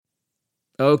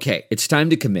Okay, it's time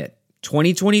to commit.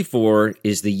 2024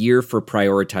 is the year for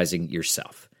prioritizing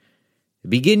yourself.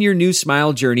 Begin your new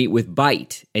smile journey with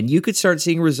Byte, and you could start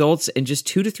seeing results in just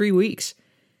 2 to 3 weeks.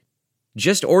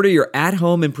 Just order your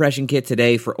at-home impression kit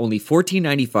today for only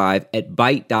 $14.95 at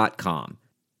Byte.com.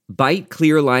 Byte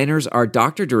clear liners are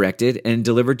doctor-directed and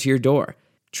delivered to your door.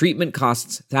 Treatment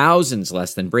costs thousands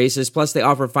less than braces, plus they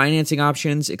offer financing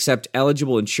options, accept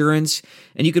eligible insurance,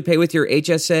 and you could pay with your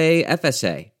HSA,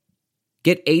 FSA.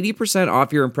 Get 80%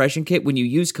 off your impression kit when you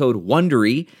use code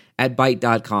WONDERY at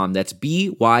Byte.com. That's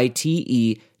BYTE.com.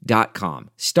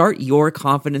 Start your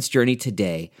confidence journey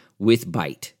today with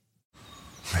Byte.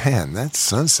 Man, that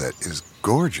sunset is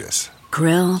gorgeous.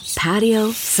 Grill,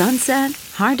 patio, sunset.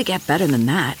 Hard to get better than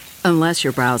that. Unless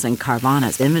you're browsing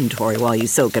Carvana's inventory while you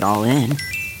soak it all in.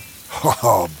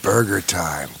 Oh, burger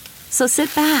time. So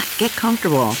sit back, get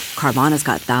comfortable. Carvana's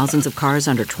got thousands of cars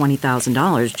under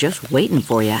 $20,000 just waiting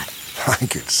for you. I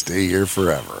could stay here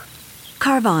forever.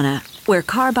 Carvana, where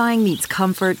car buying meets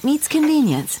comfort, meets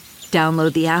convenience.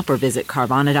 Download the app or visit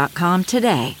Carvana.com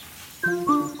today.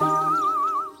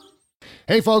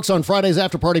 Hey, folks, on Friday's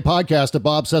After Party podcast at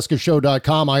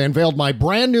BobCescaShow.com, I unveiled my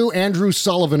brand new Andrew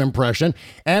Sullivan impression,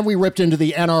 and we ripped into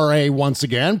the NRA once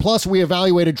again. Plus, we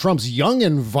evaluated Trump's young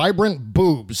and vibrant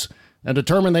boobs and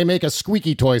determined they make a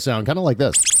squeaky toy sound, kind of like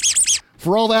this.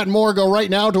 For all that and more, go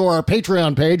right now to our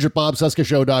Patreon page at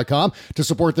BobCescaShow.com to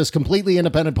support this completely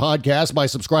independent podcast by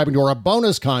subscribing to our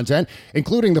bonus content,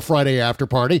 including the Friday After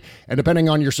Party. And depending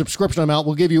on your subscription amount,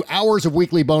 we'll give you hours of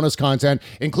weekly bonus content,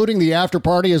 including the After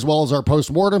Party, as well as our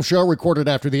post-mortem show recorded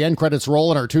after the end credits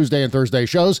roll in our Tuesday and Thursday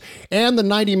shows, and the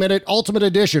 90-minute Ultimate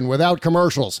Edition without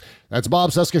commercials. That's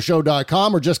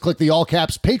BobCescaShow.com, or just click the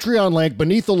all-caps Patreon link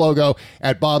beneath the logo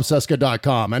at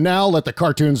BobCesca.com. And now, let the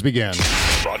cartoons begin.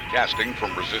 Broadcasting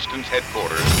from Resistance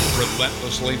headquarters,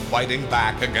 relentlessly fighting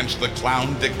back against the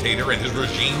clown dictator and his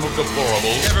regime of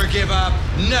deplorables. Never give up,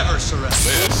 never surrender.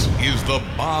 This is the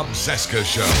Bob Cesca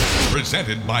Show,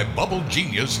 presented by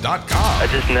BubbleGenius.com. I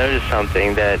just noticed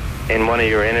something, that in one of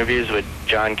your interviews with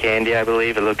John Candy, I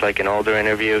believe, it looked like an older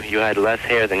interview, you had less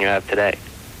hair than you have today.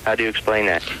 How do you explain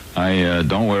that? I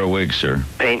don't wear a wig, sir.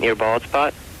 Paint your bald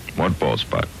spot? What bald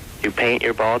spot? You paint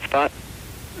your bald spot?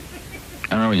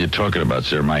 I don't know what you're talking about,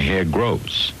 sir. My hair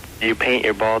grows. You paint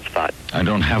your bald spot? I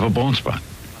don't have a bald spot.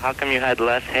 How come you had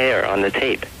less hair on the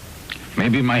tape?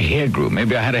 Maybe my hair grew.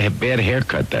 Maybe I had a bad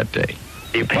haircut that day.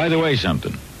 By the way,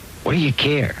 something. What do you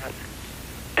care?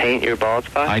 Paint your bald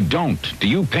spot? I don't. Do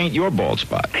you paint your bald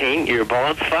spot? Paint your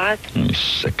bald spot? You're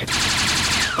sick.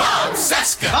 Bob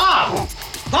Cesca! Bob!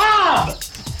 Bob!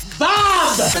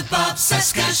 Bob! The Bob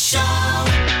Cesca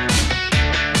Show.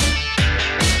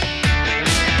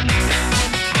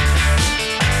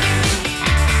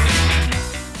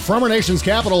 From our nation's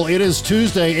capital, it is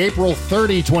Tuesday, April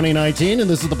 30, 2019, and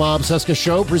this is the Bob Cesca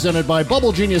Show, presented by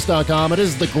BubbleGenius.com. It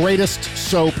is the greatest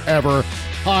soap ever.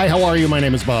 Hi, how are you? My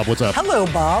name is Bob. What's up? Hello,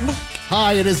 Bob.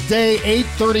 Hi, it is day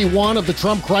 831 of the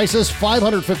Trump crisis,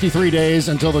 553 days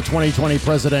until the 2020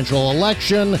 presidential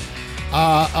election.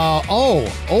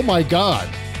 Oh my God.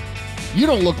 You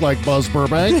don't look like Buzz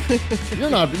Burbank. You're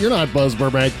not Buzz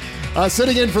Burbank.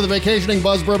 Sitting in for the vacationing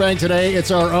Buzz Burbank today,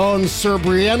 it's our own Sir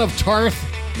Brienne of Tarth,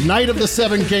 Knight of the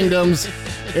Seven Kingdoms.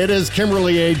 It is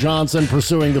Kimberly A. Johnson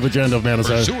pursuing the agenda of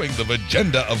Manaside. Pursuing the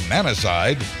agenda of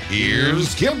Manaside,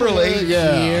 here's Kimberly.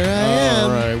 Yeah. Here I am.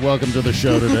 All right, welcome to the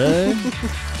show today.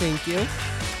 Thank you.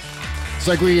 It's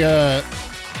like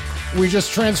we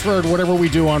just transferred whatever we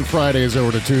do on Fridays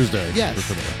over to Tuesday. Yes.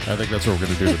 I think that's what we're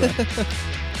going to do today.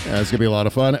 Yeah, it's going to be a lot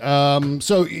of fun.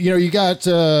 So, you got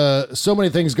so many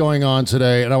things going on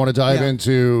today, and I want to dive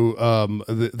into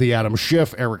the Adam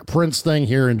Schiff, Eric Prince thing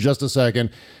here in just a second.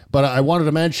 But I wanted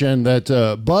to mention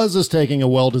that Buzz is taking a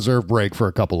well-deserved break for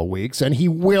a couple of weeks, and he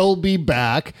will be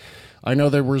back. I know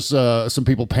there was some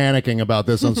people panicking about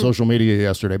this on social media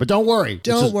yesterday, but don't worry.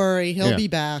 Don't worry. He'll be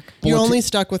back. You're only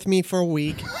stuck with me for a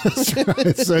week. That's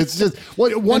right. So it's just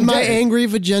one my day. angry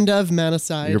Vagenda of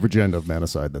Manaside. Your Vagenda of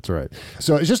Manaside, that's right.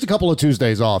 So it's just a couple of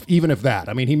Tuesdays off, even if that.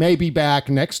 I mean, he may be back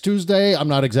next Tuesday. I'm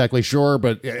not exactly sure,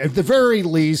 but at the very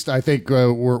least, I think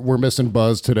we're missing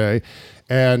Buzz today.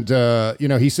 And,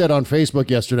 he said on Facebook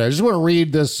yesterday, I just want to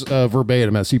read this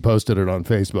verbatim as he posted it on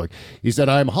Facebook. He said,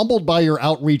 "I am humbled by your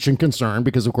outreach and concern,"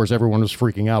 because, of course, everyone was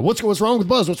freaking out. What's wrong with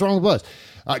Buzz? What's wrong with Buzz?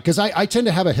 Because I tend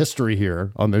to have a history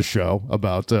here on this show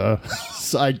about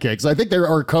sidekicks. I think there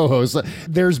are co-hosts.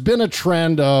 There's been a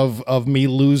trend of me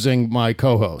losing my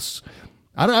co-hosts.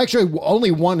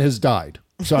 Only one has died.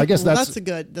 So I guess that's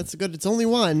good. It's only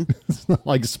one. It's not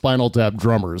like Spinal Tap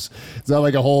drummers. It's not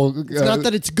like a whole. It's not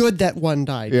that it's good that one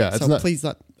died. Yeah, so please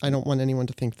not. I don't want anyone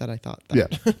to think that I thought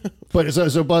that. Yeah. But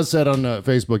so Buzz said on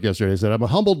Facebook yesterday, he said, I'm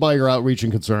humbled by your outreach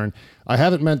and concern. I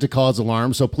haven't meant to cause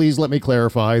alarm, so please let me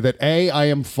clarify that A, I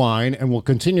am fine and will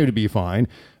continue to be fine.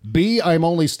 B, I'm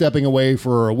only stepping away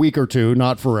for a week or two,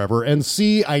 not forever. And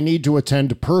C, I need to attend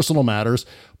to personal matters.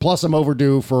 Plus, I'm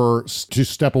overdue to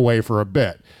step away for a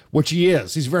bit, which he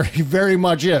is. He's very, very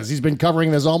much is. He's been covering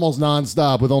this almost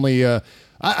nonstop with only,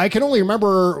 I can only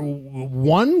remember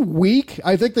 1 week,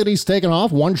 I think, that he's taken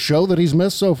off, one show that he's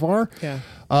missed so far. Yeah.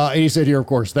 And he said here, of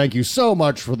course, thank you so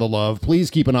much for the love.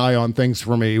 Please keep an eye on things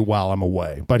for me while I'm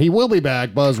away. But he will be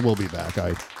back. Buzz will be back.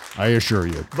 I assure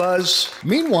you. Buzz.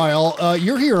 Meanwhile,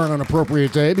 you're here on an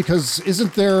appropriate day because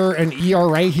isn't there an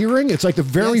ERA hearing? It's like the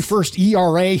very first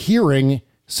ERA hearing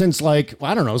since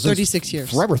 36 years.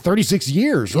 Forever, 36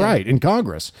 years, right, in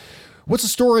Congress. What's the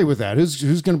story with that?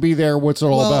 Who's going to be there? What's it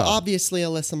all about? Well, obviously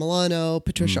Alyssa Milano,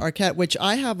 Patricia Arquette, which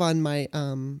I have on my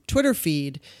Twitter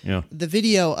feed, the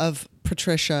video of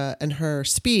Patricia and her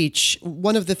speech.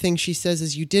 One of the things she says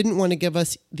is, you didn't want to give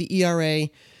us the ERA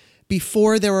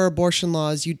before there were abortion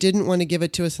laws. You didn't want to give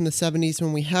it to us in the 70s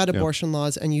when we had abortion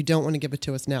laws, and you don't want to give it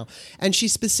to us now. And she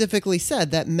specifically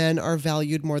said that men are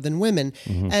valued more than women.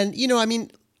 And,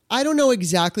 I don't know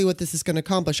exactly what this is going to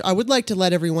accomplish. I would like to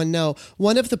let everyone know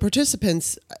one of the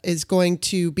participants is going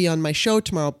to be on my show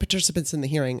tomorrow, participants in the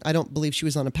hearing. I don't believe she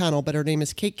was on a panel, but her name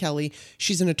is Kate Kelly.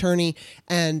 She's an attorney,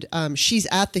 and she's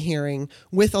at the hearing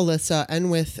with Alyssa and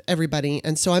with everybody.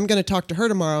 And so I'm going to talk to her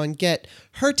tomorrow and get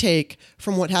her take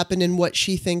from what happened and what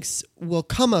she thinks will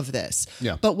come of this.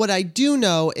 Yeah. But what I do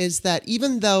know is that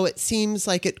even though it seems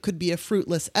like it could be a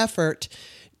fruitless effort,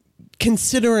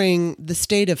 considering the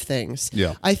state of things,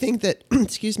 I think that,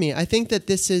 I think that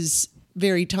this is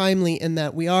very timely in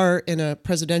that we are in a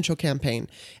presidential campaign.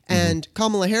 And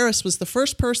Kamala Harris was the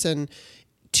first person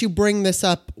to bring this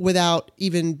up without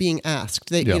even being asked.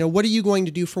 That, what are you going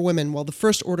to do for women? Well, the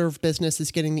first order of business is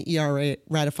getting the ERA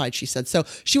ratified, she said. So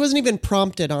she wasn't even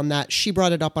prompted on that. She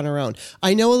brought it up on her own.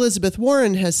 I know Elizabeth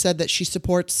Warren has said that she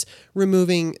supports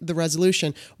removing the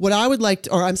resolution. What I would like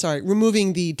to,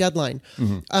 removing the deadline.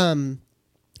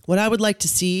 What I would like to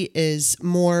see is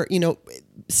more,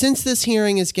 since this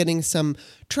hearing is getting some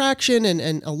traction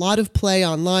and a lot of play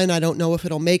online, I don't know if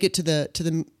it'll make it to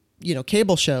the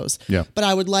cable shows. Yeah. But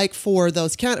I would like for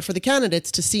the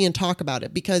candidates to see and talk about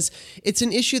it, because it's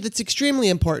an issue that's extremely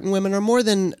important. Women are more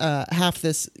than half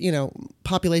this,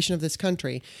 population of this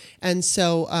country. And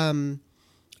so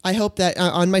I hope that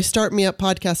on my Start Me Up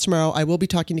podcast tomorrow, I will be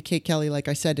talking to Kate Kelly, like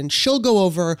I said, and she'll go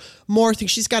over more things.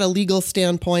 She's got a legal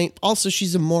standpoint. Also,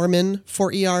 she's a Mormon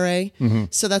for ERA.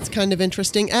 So that's kind of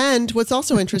interesting. And what's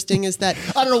also interesting is that...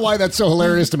 I don't know why that's so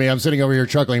hilarious to me. I'm sitting over here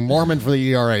chuckling. Mormon for the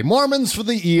ERA. Mormons for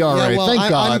the ERA. Yeah, well, Thank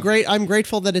God. I'm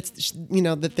grateful that it's,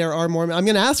 that there are Mormons. I'm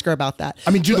going to ask her about that. I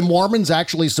mean, do the Mormons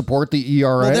actually support the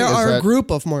ERA? Well, there are a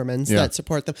group of Mormons that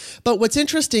support them. But what's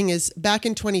interesting is back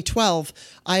in 2012,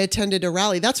 I attended a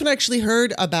rally. That's when I actually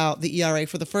heard about the ERA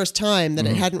for the first time, that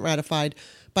it hadn't ratified,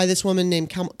 by this woman named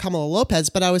Kamala Lopez.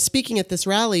 But I was speaking at this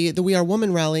rally, the We Are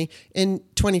Women rally in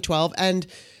 2012. And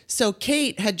so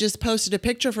Kate had just posted a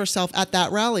picture of herself at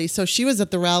that rally. So she was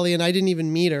at the rally and I didn't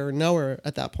even meet her or know her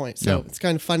at that point. So it's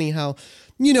kind of funny how,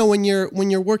 when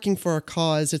you're working for a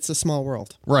cause, it's a small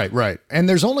world. Right. And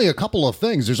there's only a couple of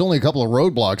things. There's only a couple of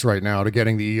roadblocks right now to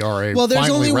getting the ERA. Well, there's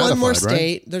only one more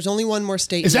state. Right? There's only one more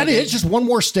state. Is that it? Just one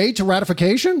more state to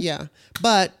ratification? Yeah.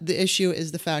 But the issue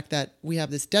is the fact that we have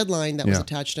this deadline that was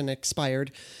attached and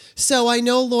expired. So I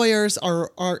know lawyers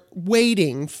are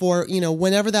waiting for,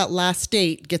 whenever that last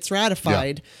state gets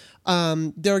ratified. There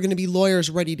are going to be lawyers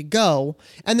ready to go.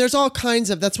 And there's all kinds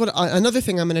of, that's what, another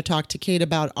thing I'm going to talk to Kate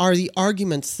about are the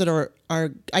arguments that are,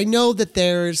 I know that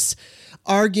there's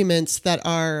arguments that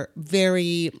are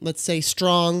very, let's say,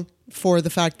 strong for the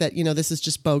fact that, this is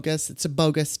just bogus. It's a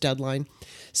bogus deadline.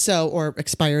 So, or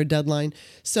expired deadline.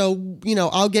 So,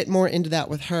 I'll get more into that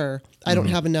with her. I don't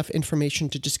have enough information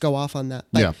to just go off on that.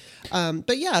 But,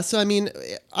 so, I mean,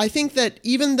 I think that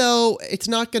even though it's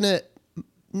not going to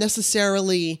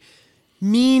necessarily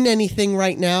mean anything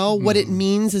right now, what it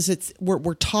means is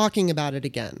we're talking about it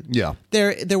again. Yeah.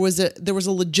 There was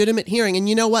a legitimate hearing. And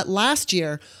you know what? Last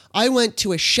year, I went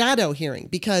to a shadow hearing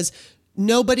because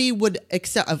nobody would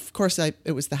accept, of course,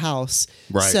 it was the House.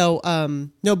 Right. So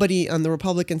nobody on the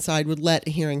Republican side would let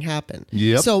a hearing happen.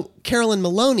 Yep. So Carolyn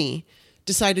Maloney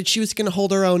decided she was going to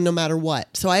hold her own no matter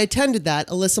what. So I attended that.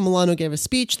 Alyssa Milano gave a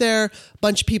speech there. A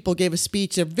bunch of people gave a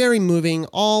speech. They're very moving,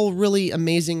 all really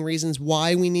amazing reasons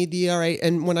why we need the ERA.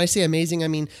 And when I say amazing, I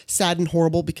mean sad and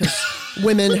horrible because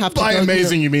women have to By go,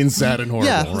 amazing, you mean sad and horrible,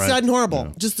 yeah, right? sad and horrible.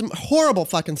 Yeah. Just some horrible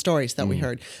fucking stories that we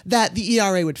heard that the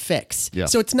ERA would fix. Yeah.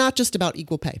 So it's not just about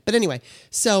equal pay. But anyway,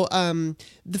 so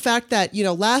the fact that,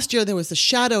 last year there was a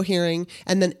shadow hearing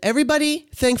and then everybody,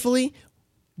 thankfully,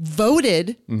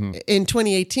 voted in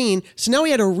 2018. So now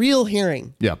we had a real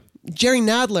hearing. Yeah. Jerry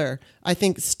Nadler, I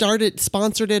think,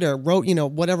 sponsored it or wrote,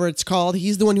 whatever it's called.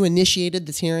 He's the one who initiated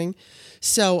this hearing.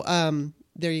 So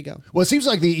there you go. Well, it seems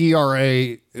like the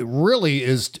ERA really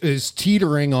is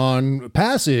teetering on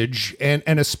passage, and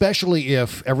especially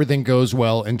if everything goes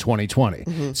well in 2020.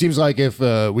 It seems like if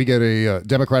we get a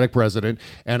Democratic president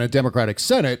and a Democratic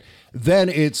Senate, then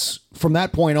it's from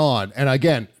that point on. And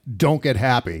again, don't get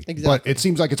happy. Exactly. But it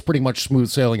seems like it's pretty much smooth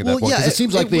sailing at that point. Because it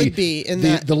seems like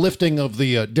the lifting of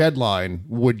the deadline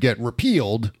would get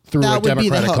repealed through a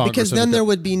Democratic Congress. Because then there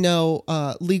would be no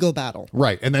legal battle.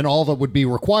 Right. And then all that would be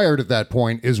required at that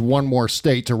point is one more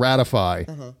state to ratify.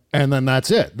 And then that's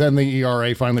it. Then the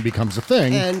ERA finally becomes a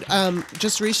thing. And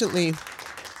just recently,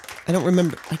 I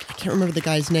can't remember the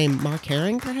guy's name. Mark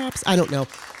Herring, perhaps? I don't know.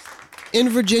 In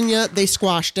Virginia, they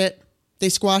squashed it. They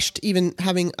squashed even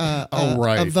having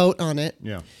a vote on it.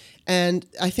 Yeah. And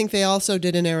I think they also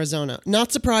did in Arizona.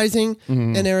 Not surprising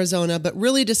in Arizona, but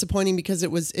really disappointing because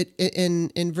it was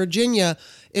in Virginia,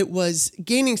 it was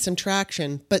gaining some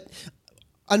traction. But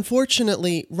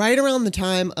unfortunately, right around the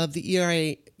time of the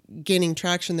ERA gaining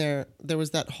traction there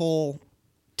was that whole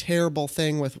terrible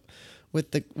thing with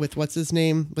what's his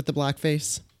name with the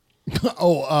blackface.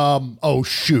 Oh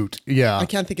shoot. Yeah. I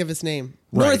can't think of his name.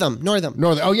 Right. Northam.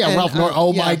 Oh yeah, and, Ralph Northam.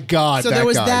 Oh yeah. My God. So that there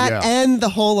was guy, that and the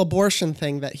whole abortion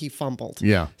thing that he fumbled.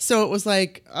 Yeah. So it was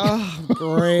like, oh,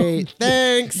 great.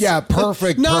 Thanks. Yeah,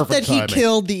 perfect. Not perfect that timing. he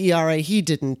killed the ERA. He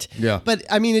didn't. Yeah. But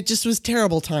I mean, it just was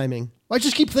terrible timing. I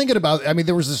just keep thinking about,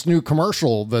 there was this new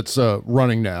commercial that's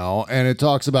running now, and it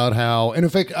talks about how, and in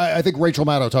fact, I think Rachel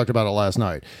Maddow talked about it last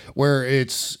night, where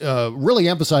it's really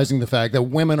emphasizing the fact that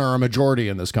women are a majority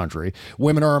in this country.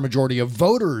 Women are a majority of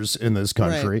voters in this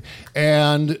country. Right.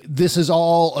 And this is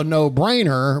all a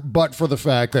no-brainer, but for the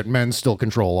fact that men still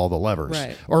control all the levers.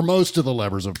 Right. Or most of the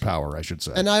levers of power, I should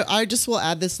say. And I just will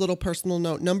add this little personal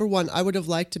note. Number one, I would have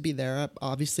liked to be there.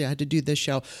 Obviously, I had to do this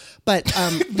show. But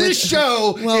this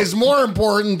show is more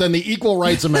important than the Equal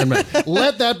Rights Amendment.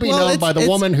 Let that be known by the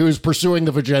woman who's pursuing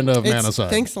the agenda of manicide.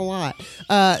 Thanks a lot.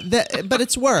 But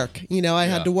it's work. I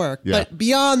had to work. Yeah. But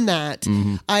beyond that,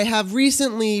 I have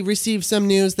recently received some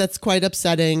news that's quite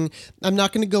upsetting. I'm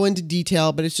not going to go into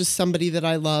detail, but it's just somebody that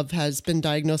I love has been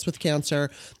diagnosed with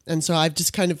cancer. And so I've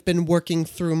just kind of been working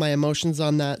through my emotions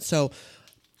on that. So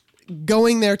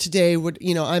going there today would,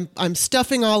 I'm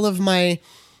stuffing all of my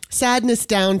sadness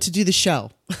down to do the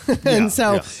show. I'm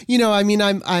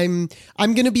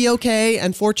going to be okay.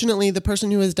 And fortunately, the person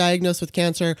who is diagnosed with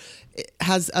cancer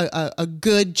has a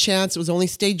good chance. It was only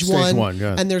stage one,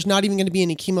 yeah. And there's not even going to be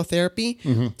any chemotherapy.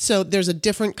 So there's a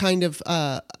different kind of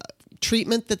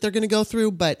treatment that they're going to go through,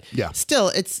 but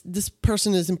still, this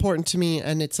person is important to me,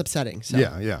 and it's upsetting. So.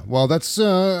 Yeah. Well, that's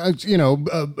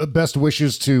best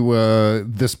wishes to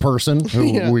this person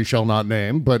who we shall not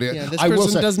name, but this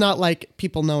person does not like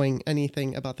people knowing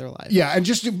anything about their life. Yeah, and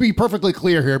just to be perfectly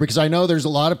clear here, because I know there's a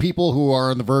lot of people who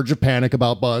are on the verge of panic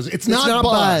about Buzz. It's not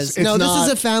Buzz. No, this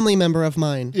is a family member of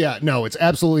mine. Yeah, no, it's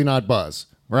absolutely not Buzz.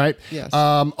 Right? Yes.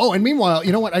 And meanwhile,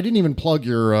 you know what? I didn't even plug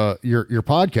your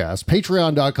podcast.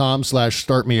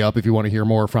 Patreon.com/startmeup if you want to hear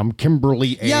more from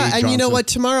Kimberly A. Yeah, and Johnson. you know what?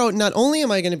 Tomorrow, not only am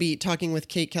I going to be talking with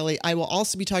Kate Kelly, I will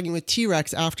also be talking with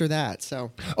T-Rex after that.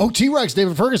 So. Oh, T-Rex,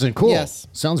 David Ferguson. Cool. Yes.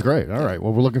 Sounds great. All right.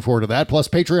 Well, we're looking forward to that. Plus,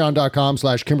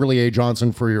 Patreon.com/Kimberly A.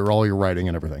 Johnson for all your writing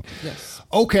and everything. Yes.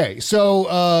 Okay,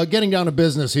 so getting down to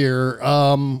business here,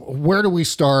 where do we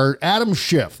start? Adam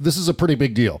Schiff, this is a pretty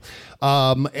big deal.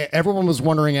 Everyone was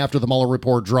wondering after the Mueller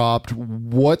report dropped,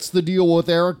 what's the deal with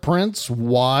Erik Prince?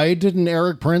 Why didn't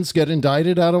Erik Prince get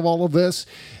indicted out of all of this?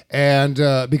 And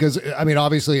because,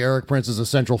 obviously Erik Prince is a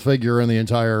central figure in the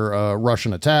entire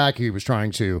Russian attack. He was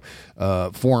trying to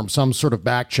form some sort of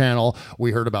back channel.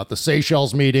 We heard about the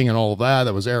Seychelles meeting and all of that.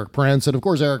 That was Erik Prince. And of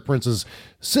course, Erik Prince's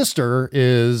sister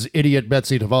is idiot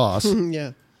Betsy DeVos.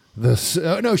 Yeah.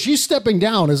 No, she's stepping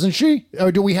down, isn't she? Or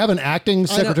do we have an acting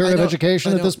Secretary of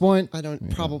Education at this point? I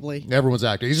don't, probably. Everyone's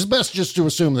acting. It's best just to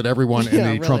assume that everyone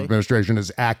in the Trump administration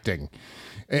is acting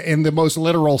in the most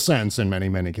literal sense in many,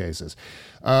 many cases.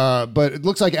 But it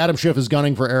looks like Adam Schiff is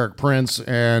gunning for Erik Prince,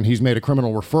 and he's made a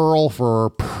criminal referral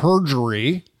for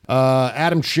perjury.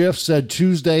 Adam Schiff said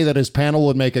Tuesday that his panel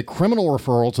would make a criminal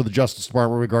referral to the Justice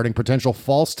Department regarding potential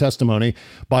false testimony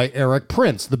by Eric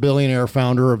Prince, the billionaire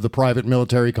founder of the private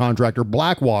military contractor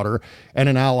Blackwater and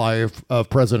an ally of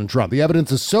President Trump. The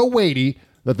evidence is so weighty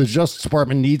that the Justice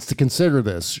Department needs to consider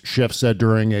this, Schiff said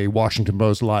during a Washington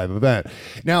Post live event.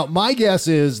 Now, my guess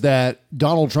is that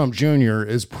Donald Trump Jr.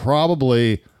 is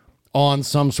probably on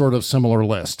some sort of similar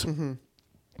list. Mm-hmm.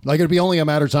 Like, it'd be only a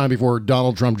matter of time before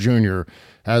Donald Trump Jr.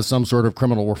 has some sort of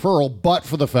criminal referral, but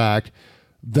for the fact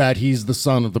that he's the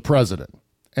son of the president.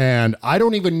 And I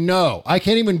don't even know. I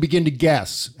can't even begin to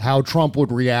guess how Trump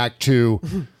would react to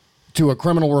a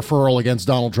criminal referral against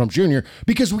Donald Trump Jr.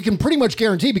 because we can pretty much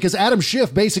guarantee, because Adam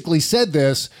Schiff basically said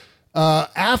this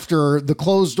after the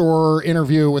closed-door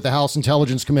interview with the House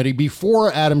Intelligence Committee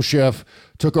before Adam Schiff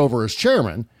took over as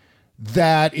chairman,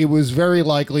 that it was very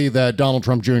likely that Donald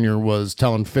Trump Jr. was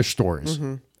telling fish stories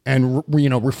and,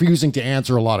 refusing to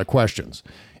answer a lot of questions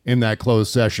in that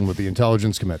closed session with the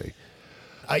Intelligence Committee.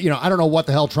 I don't know what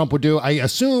the hell Trump would do. I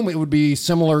assume it would be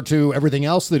similar to everything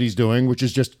else that he's doing, which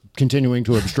is just continuing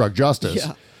to obstruct justice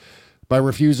by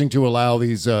refusing to allow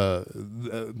these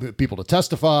people to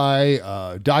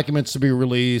testify, documents to be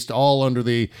released, all under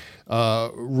the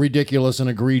ridiculous and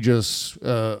egregious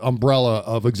umbrella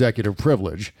of executive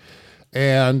privilege.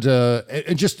 And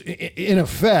just in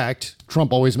effect,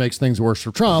 Trump always makes things worse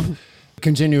for Trump,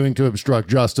 continuing to obstruct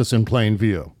justice in plain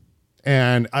view.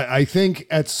 And I think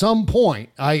at some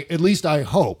point, I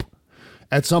hope,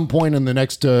 at some point in the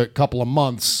next couple of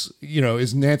months,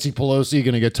 is Nancy Pelosi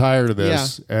going to get tired of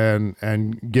this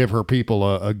and give her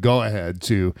people a go-ahead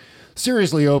to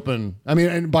seriously open? I mean,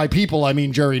 and by people, I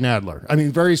mean Jerry Nadler. I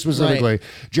mean, very specifically,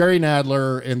 Jerry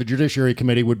Nadler in the Judiciary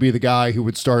Committee would be the guy who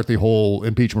would start the whole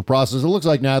impeachment process. It looks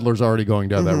like Nadler's already going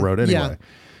down that road anyway. Yeah.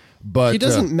 But he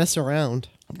doesn't mess around.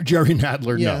 Jerry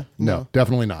Nadler, no,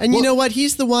 definitely not. And you know what?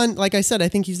 He's the one, like I said, I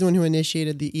think he's the one who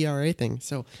initiated the ERA thing.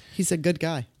 So he's a good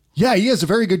guy. Yeah, he is a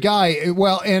very good guy.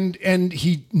 Well, and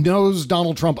he knows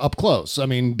Donald Trump up close. I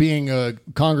mean, being a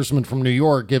congressman from New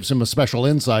York gives him a special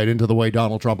insight into the way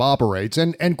Donald Trump operates.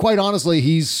 And quite honestly,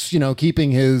 he's,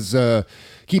 keeping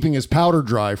his powder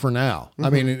dry for now. Mm-hmm. I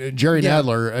mean, Jerry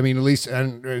Nadler, I mean, at least,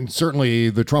 and certainly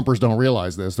the Trumpers don't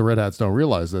realize this, the Red Hats don't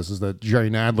realize this, is that Jerry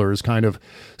Nadler is kind of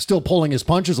still pulling his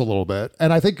punches a little bit.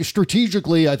 And I think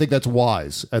strategically, that's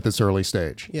wise at this early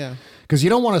stage. Yeah. Because you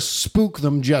don't want to spook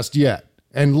them just yet.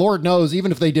 And Lord knows,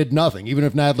 even if they did nothing, even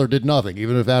if Nadler did nothing,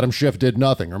 even if Adam Schiff did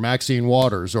nothing, or Maxine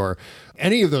Waters, or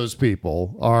any of those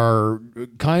people are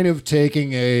kind of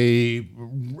taking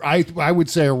I would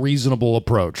say a reasonable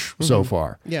approach so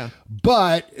far. Yeah.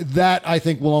 But that, I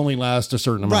think, will only last a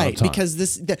certain amount of time. Right,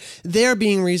 because they're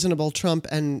being reasonable. Trump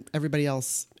and everybody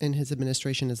else in his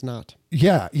administration is not.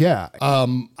 Yeah.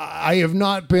 I have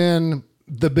not been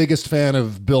the biggest fan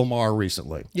of Bill Maher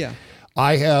recently. Yeah.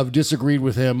 I have disagreed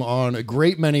with him on a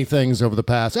great many things over the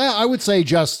past, I would say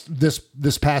just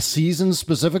this past season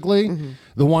specifically,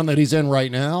 the one that he's in right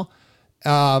now.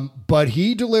 But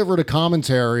he delivered a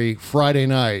commentary Friday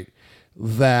night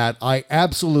that I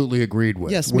absolutely agreed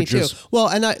with. Yes, me too. Well,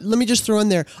 and let me just throw in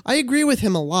there, I agree with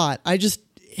him a lot.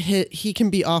 He can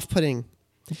be off-putting.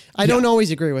 I don't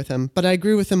always agree with him, but I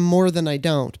agree with him more than I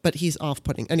don't. But he's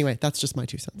off-putting. Anyway, that's just my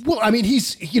 2 cents. Well, I mean,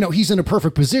 he's in a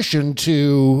perfect position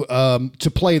to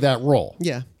play that role.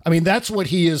 Yeah. I mean, that's what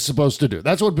he is supposed to do.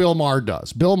 That's what Bill Maher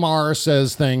does. Bill Maher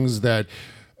says things that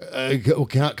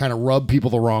kind of rub people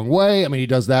the wrong way. I mean, he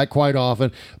does that quite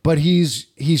often. But he's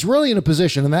really in a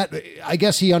position, and that I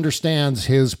guess he understands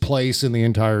his place in the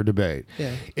entire debate.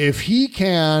 Yeah. If he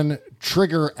can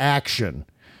trigger action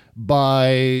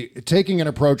by taking an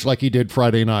approach like he did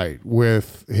Friday night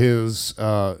with his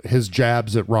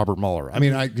jabs at Robert Mueller. I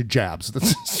mean, jabs.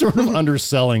 That's sort of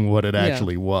underselling what it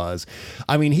actually was.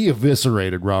 I mean, he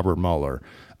eviscerated Robert Mueller.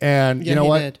 And you know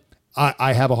what? Did.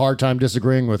 I have a hard time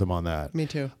disagreeing with him on that. Me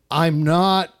too. I'm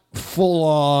not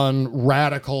full-on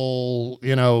radical,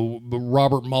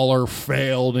 Robert Mueller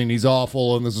failed and he's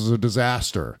awful and this is a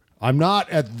disaster. I'm not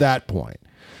at that point.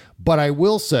 But I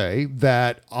will say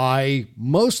that I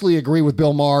mostly agree with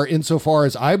Bill Maher insofar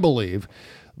as I believe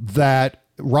that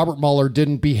Robert Mueller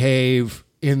didn't behave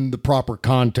in the proper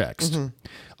context.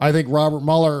 I think Robert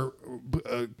Mueller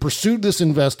pursued this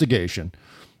investigation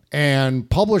and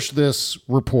published this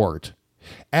report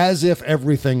as if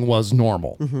everything was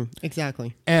normal.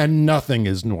 Exactly. And nothing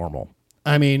is normal.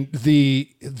 I mean, the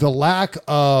lack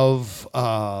of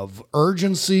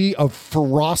urgency, of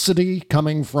ferocity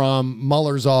coming from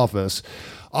Mueller's office,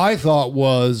 I thought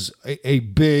was a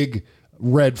big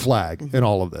red flag in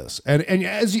all of this. And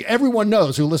as everyone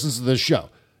knows who listens to this show,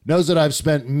 knows that I've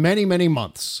spent many, many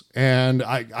months, and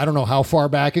I don't know how far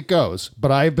back it goes,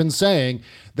 but I've been saying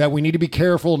that we need to be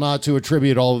careful not to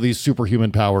attribute all of these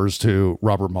superhuman powers to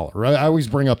Robert Mueller. I always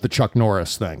bring up the Chuck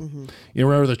Norris thing. Mm-hmm. You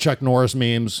remember the Chuck Norris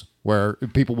memes where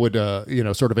people would,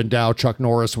 sort of endow Chuck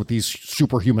Norris with these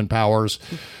superhuman powers?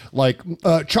 Like,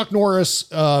 Chuck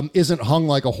Norris isn't hung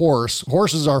like a horse.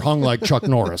 Horses are hung like Chuck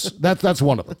Norris. That's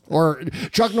one of them. Or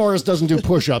Chuck Norris doesn't do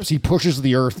push-ups. He pushes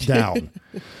the earth down.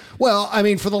 Well, I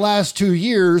mean, for the last 2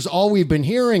 years, all we've been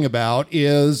hearing about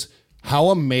is how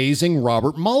amazing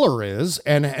Robert Mueller is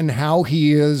and how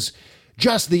he is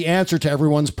just the answer to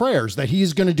everyone's prayers, that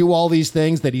he's going to do all these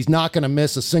things, that he's not going to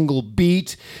miss a single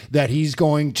beat, that he's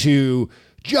going to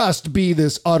just be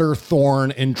this utter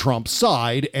thorn in Trump's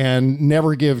side and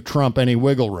never give Trump any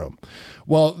wiggle room.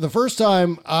 Well, the first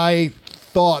time I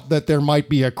thought that there might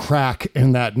be a crack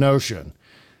in that notion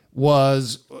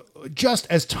was just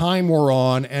as time wore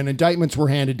on and indictments were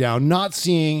handed down, not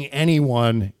seeing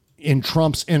anyone in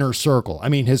Trump's inner circle. I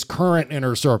mean, his current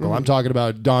inner circle. Mm-hmm. I'm talking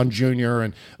about Don Jr.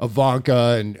 and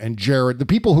Ivanka and Jared, the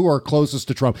people who are closest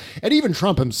to Trump, and even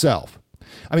Trump himself.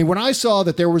 I mean, when I saw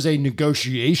that there was a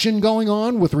negotiation going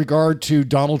on with regard to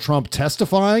Donald Trump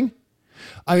testifying,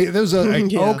 I mean, there's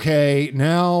okay,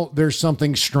 now there's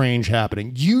something strange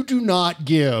happening. You do not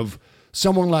give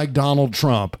someone like Donald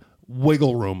Trump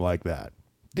wiggle room like that.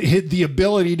 The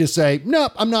ability to say,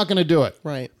 nope, I'm not going to do it.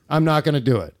 Right. I'm not going to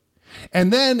do it.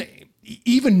 And then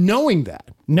even knowing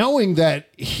that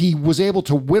he was able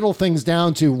to whittle things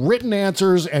down to written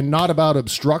answers and not about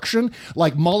obstruction,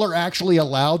 like Mueller actually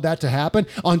allowed that to happen.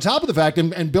 On top of the fact,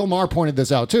 and Bill Maher pointed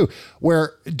this out too,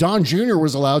 where Don Jr.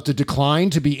 was allowed to decline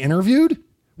to be interviewed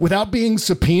without being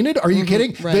subpoenaed. Are you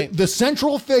kidding? Right. The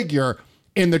central figure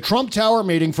in the Trump Tower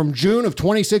meeting from June of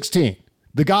 2016,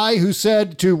 the guy who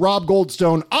said to Rob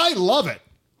Goldstone, "I love it,"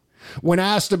 when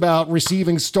asked about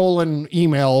receiving stolen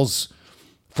emails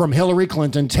from Hillary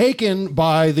Clinton taken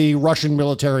by the Russian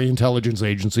military intelligence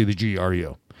agency, the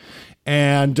GRU.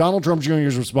 And Donald Trump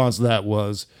Jr.'s response to that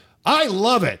was, "I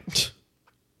love it."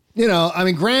 You know, I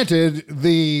mean, granted,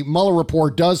 the Mueller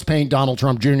report does paint Donald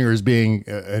Trump Jr. as being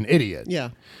an idiot.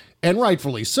 Yeah. And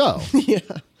rightfully so. Yeah.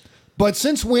 But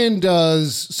since when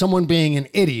does someone being an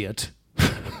idiot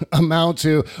amount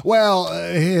to,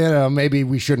 maybe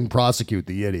we shouldn't prosecute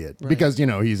the idiot because,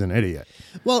 he's an idiot.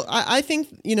 Well, I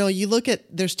think, you look at,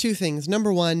 there's two things.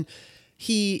 Number one,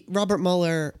 Robert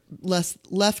Mueller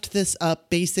left this up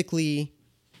basically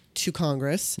to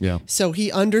Congress. Yeah. So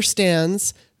he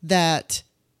understands that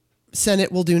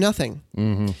Senate will do nothing.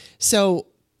 Mm-hmm. So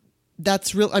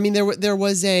that's real. I mean, there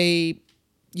was a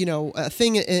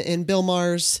thing in Bill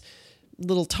Maher's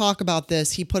little talk about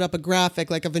this. He put up a graphic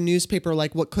of a newspaper,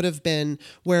 like what could have been,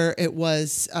 where it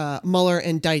was Mueller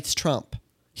indicts Trump.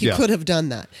 He could have done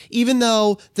that, even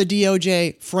though the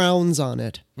DOJ frowns on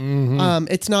it. Mm-hmm.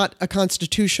 It's not a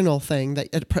constitutional thing that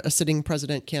a sitting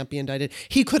president can't be indicted.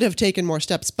 He could have taken more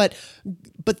steps. But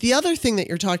the other thing that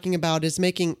you're talking about is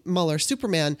making Mueller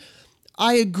Superman.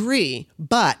 I agree,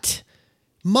 but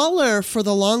Mueller for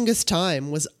the longest time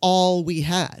was all we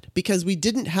had because we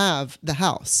didn't have the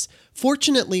House.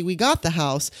 Fortunately, we got the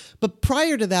House, but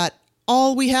prior to that,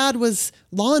 all we had was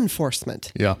law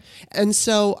enforcement. Yeah. And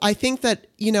so I think that,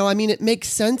 it makes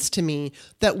sense to me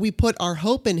that we put our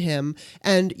hope in him.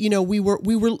 And,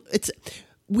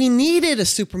 we needed a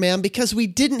Superman because we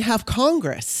didn't have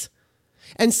Congress.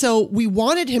 And so we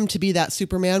wanted him to be that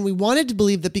Superman. We wanted to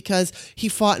believe that because he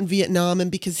fought in Vietnam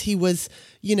and because he was,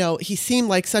 he seemed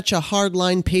like such a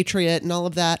hardline patriot and all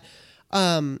of that.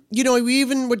 We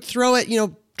even would throw it,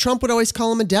 Trump would always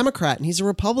call him a Democrat and he's a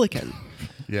Republican.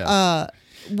 Yeah.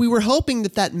 We were hoping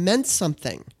that meant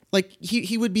something. Like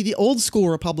he would be the old school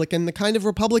Republican, the kind of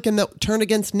Republican that turned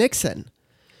against Nixon.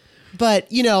 But,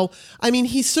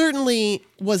 he certainly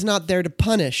was not there to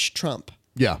punish Trump.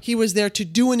 Yeah. He was there to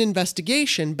do an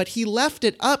investigation, but he left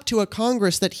it up to a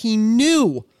Congress that he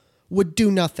knew would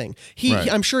do nothing.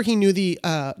 I'm sure he knew the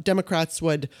Democrats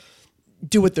would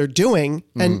do what they're doing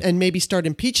and maybe start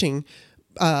impeachment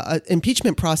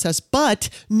process, but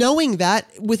knowing that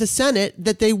with a Senate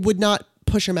that they would not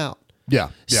push him out.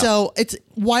 Yeah. So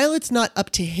while it's not up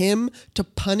to him to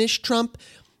punish Trump,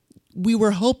 we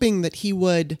were hoping that he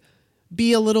would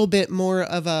be a little bit more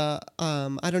of a,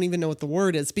 I don't even know what the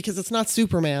word is because it's not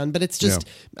Superman, but it's just,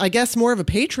 I guess, more of a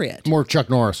patriot. More Chuck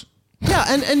Norris. Yeah,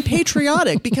 and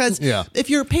patriotic because Yeah. if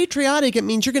you're patriotic, it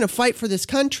means you're going to fight for this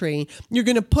country. You're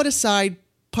going to put aside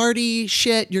party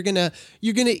shit. You're gonna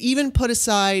even put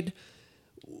aside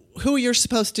who you're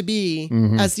supposed to be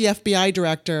as the FBI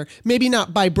director. Maybe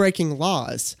not by breaking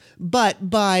laws, but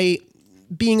by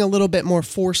being a little bit more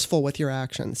forceful with your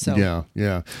actions. So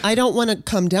yeah. I don't want to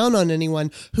come down on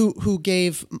anyone who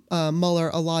gave Mueller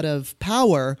a lot of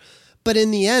power, but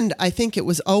in the end, I think it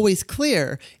was always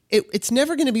clear it's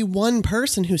never going to be one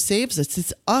person who saves us.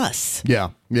 It's us. Yeah.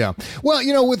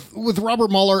 Well, with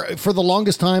Robert Mueller, for the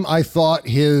longest time, I thought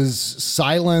his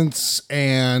silence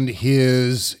and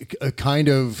his kind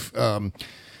of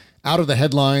out of the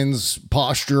headlines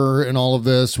posture and all of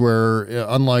this, where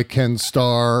unlike Ken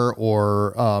Starr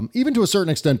or even to a certain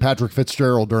extent Patrick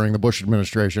Fitzgerald during the Bush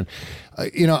administration,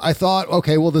 I thought,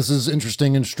 okay, well, this is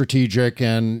interesting and strategic,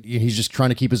 and he's just trying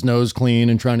to keep his nose clean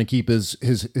and trying to keep his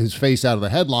face out of the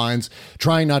headlines,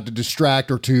 trying not to distract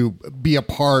or to be a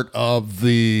part of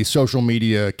the social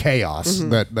media chaos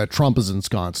that Trump is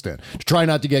ensconced in, to try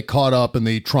not to get caught up in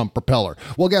the Trump propeller.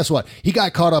 Well, guess what? He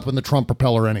got caught up in the Trump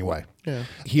propeller anyway. Yeah.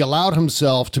 He allowed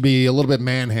himself to be a little bit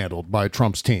manhandled by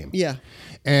Trump's team. Yeah.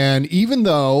 And even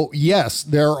though, yes,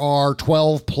 there are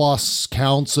 12 plus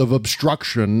counts of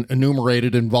obstruction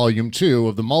enumerated in Volume 2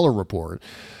 of the Mueller report,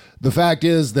 the fact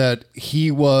is that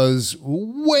he was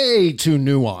way too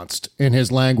nuanced in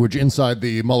his language inside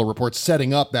the Mueller report,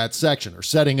 setting up that section or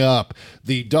setting up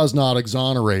the does not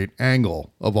exonerate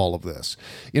angle of all of this.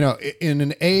 In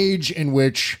an age in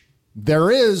which there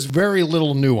is very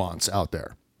little nuance out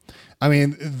there. I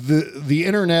mean, the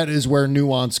internet is where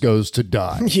nuance goes to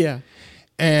die. Yeah.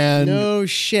 And no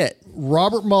shit.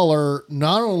 Robert Mueller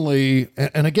not only,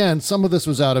 and again, some of this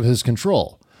was out of his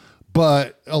control,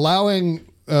 but allowing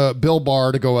Bill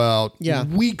Barr to go out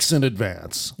weeks in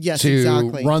advance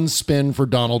to run spin for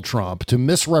Donald Trump, to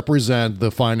misrepresent the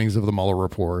findings of the Mueller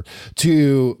report,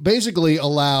 to basically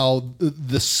allow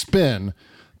the spin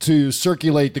to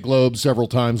circulate the globe several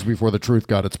times before the truth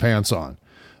got its pants on.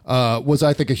 Was,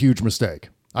 I think, a huge mistake.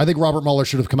 I think Robert Mueller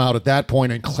should have come out at that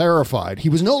point and clarified. He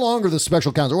was no longer the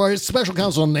special counsel, or his special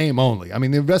counsel in name only. I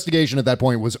mean, the investigation at that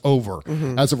point was over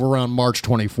as of around March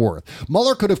 24th.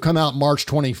 Mueller could have come out March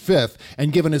 25th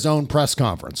and given his own press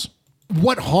conference.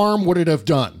 What harm would it have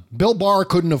done? Bill Barr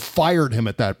couldn't have fired him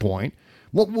at that point.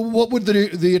 What would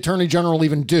the attorney general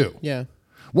even do? Yeah.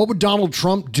 What would Donald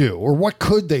Trump do? Or what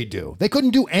could they do? They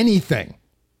couldn't do anything.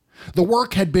 The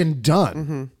work had been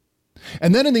done.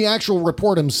 And then in the actual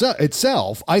report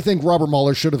itself, I think Robert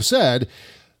Mueller should have said,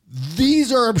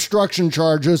 these are obstruction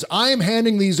charges. I am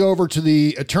handing these over to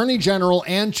the Attorney General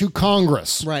and to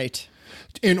Congress. Right.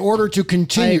 In order to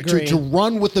continue to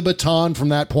run with the baton from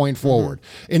that point forward.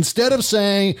 Instead of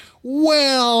saying,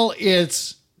 well,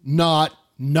 it's not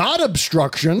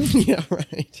obstruction. Yeah,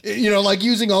 right. Like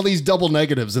using all these double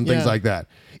negatives and things like that.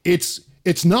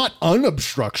 It's not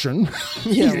unobstruction,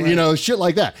 shit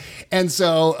like that. And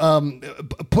so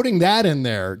putting that in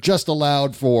there just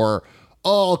allowed for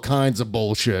all kinds of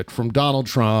bullshit from Donald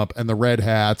Trump and the Red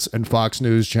Hats and Fox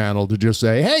News Channel to just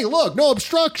say, hey, look, no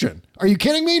obstruction. Are you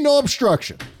kidding me? No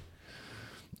obstruction.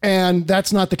 And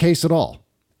that's not the case at all.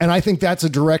 And I think that's a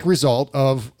direct result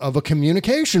of a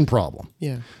communication problem.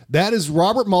 Yeah. That is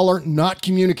Robert Mueller not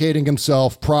communicating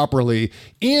himself properly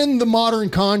in the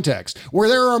modern context, where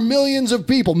there are millions of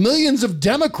people, millions of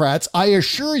Democrats, I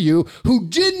assure you, who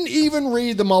didn't even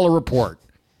read the Mueller report.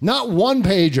 Not one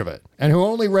page of it. And who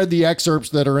only read the excerpts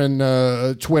that are in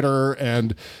Twitter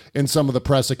and in some of the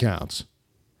press accounts.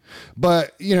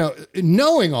 But,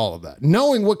 knowing all of that,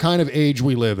 knowing what kind of age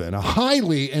we live in, a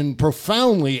highly and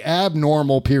profoundly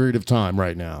abnormal period of time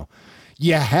right now,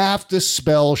 you have to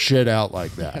spell shit out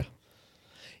like that.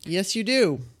 Yes, you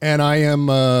do. And I am,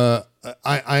 I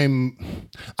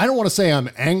don't want to say I'm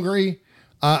angry.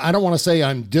 I don't want to say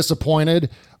I'm disappointed.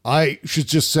 I should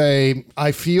just say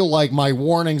I feel like my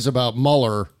warnings about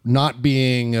Mueller not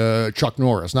being Chuck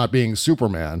Norris, not being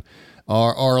Superman,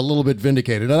 are a little bit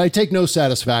vindicated. And I take no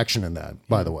satisfaction in that,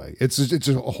 by the way. It's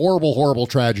a horrible, horrible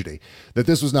tragedy that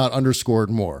this was not underscored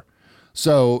more.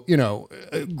 So,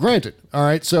 granted. All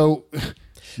right. So.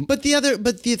 But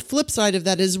the flip side of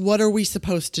that is, what are we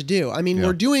supposed to do? I mean,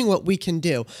 we're doing what we can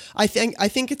do. I think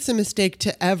it's a mistake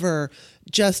to ever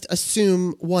just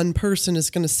assume one person is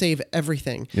going to save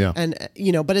everything. Yeah. And,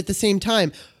 but at the same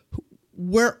time,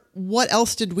 what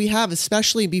else did we have,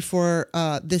 especially before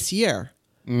this year?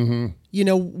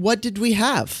 What did we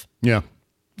have? Yeah.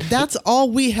 That's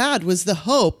all we had, was the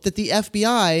hope that the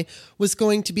FBI was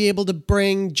going to be able to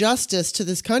bring justice to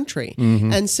this country.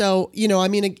 And so,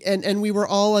 and we were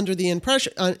all under the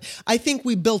impression, I think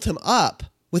we built him up.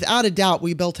 Without a doubt,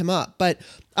 we built him up. But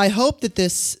I hope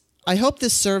this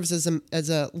serves as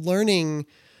a learning,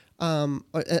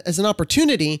 as an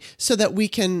opportunity, so that we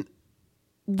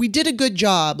did a good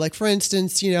job. Like, for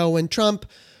instance, when Trump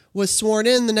was sworn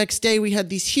in, the next day we had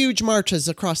these huge marches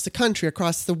across the country,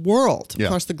 across the world,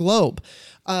 across the globe.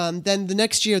 Then the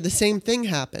next year, the same thing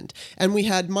happened. And we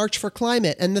had March for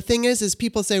Climate. And the thing is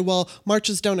people say, well,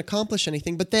 marches don't accomplish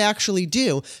anything, but they actually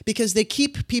do, because they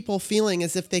keep people feeling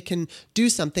as if they can do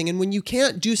something. And when you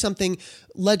can't do something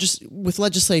with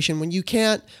legislation, when you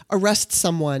can't arrest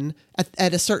someone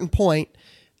at a certain point,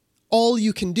 all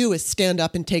you can do is stand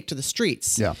up and take to the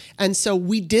streets. Yeah. And so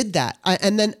we did that.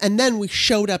 And then we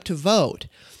showed up to vote.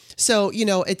 So,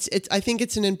 it's I think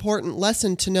it's an important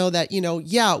lesson to know that,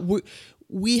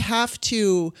 we have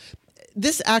to,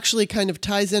 this actually kind of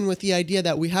ties in with the idea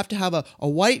that we have to have a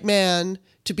white man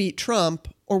to beat Trump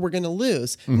or we're going to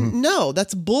lose. Mm-hmm. No,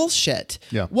 that's bullshit.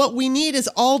 Yeah. What we need is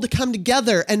all to come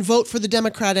together and vote for the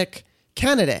Democratic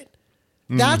candidate.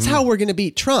 That's how we're going to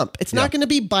beat Trump. It's not going to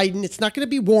be Biden. It's not going to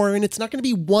be Warren. It's not going to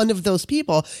be one of those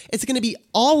people. It's going to be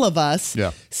all of us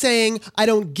saying, I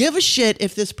don't give a shit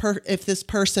if this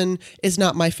person is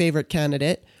not my favorite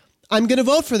candidate. I'm going to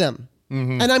vote for them.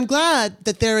 Mm-hmm. And I'm glad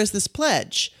that there is this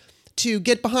pledge to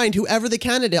get behind whoever the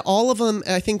candidate, all of them,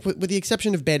 I think with the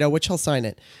exception of Beto, which he'll sign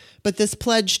it, but this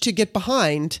pledge to get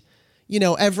behind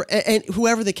and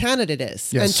whoever the candidate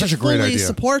is, and to fully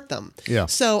support them. Yeah.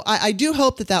 So I do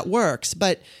hope that works.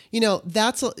 But,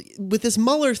 that's with this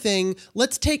Mueller thing,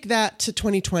 let's take that to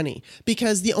 2020,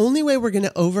 because the only way we're going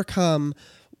to overcome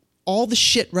all the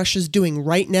shit Russia's doing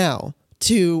right now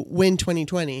to win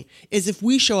 2020 is if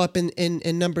we show up in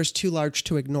numbers too large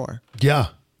to ignore. Yeah.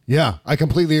 Yeah, I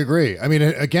completely agree. I mean,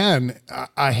 again,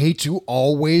 I hate to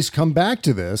always come back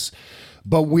to this,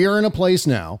 but we're in a place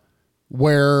now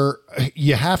where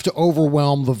you have to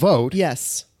overwhelm the vote.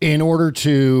 Yes. In order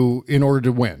to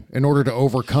win, in order to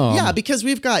overcome. Yeah, because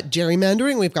we've got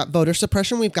gerrymandering, we've got voter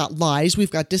suppression, we've got lies,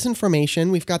 we've got disinformation,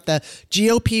 we've got the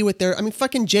GOP with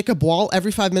fucking Jacob Wall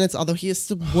every 5 minutes, although he is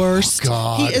the worst.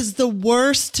 He is the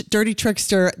worst dirty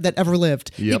trickster that ever lived.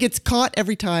 Yep. He gets caught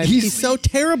every time. He's so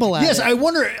terrible at it. Yes, I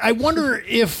wonder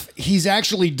if he's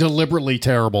actually deliberately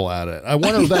terrible at it. I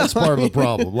wonder if that's part of the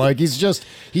problem. Like,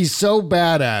 he's so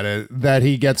bad at it that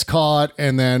he gets caught,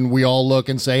 and then we all look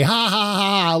and say, ha ha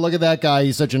ha, look at that guy,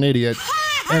 he's such an idiot.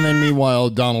 And then meanwhile,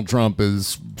 Donald Trump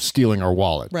is stealing our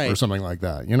wallet or something like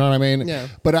that. You know what I mean? Yeah.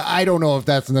 But I don't know if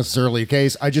that's necessarily the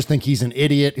case. I just think he's an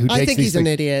idiot who takes I think he's an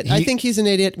idiot. I think he's an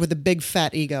idiot with a big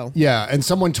fat ego. Yeah, and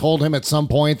someone told him at some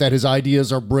point that his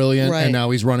ideas are brilliant, and now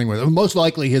he's running with it. Most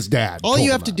likely his dad. All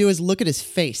you have to do is look at his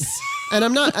face. And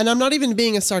I'm not even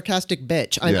being a sarcastic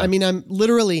bitch. I mean, I'm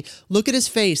literally, look at his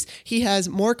face. He has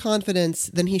more confidence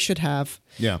than he should have.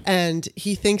 Yeah. And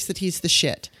he thinks that he's the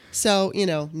shit. So,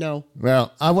 no.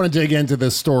 Well, I want to dig into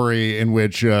this story in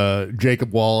which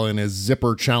Jacob Wall and his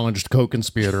zipper challenged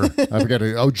co-conspirator. I forget.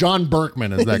 John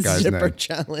Berkman is that guy's name. Zipper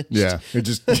challenge. Yeah. It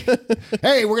just,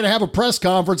 hey, we're going to have a press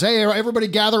conference. Hey, everybody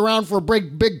gather around for a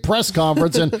big press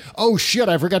conference. And, oh, shit,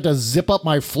 I forgot to zip up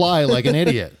my fly like an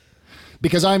idiot.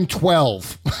 Because I'm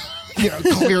 12,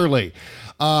 clearly.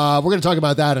 We're going to talk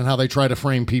about that and how they try to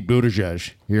frame Pete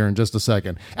Buttigieg here in just a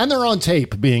second. And they're on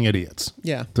tape being idiots.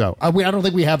 Yeah. So I don't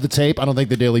think we have the tape. I don't think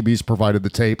the Daily Beast provided the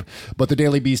tape. But the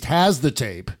Daily Beast has the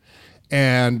tape.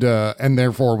 And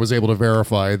therefore was able to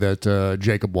verify that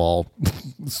Jacob Wall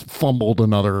fumbled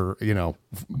another,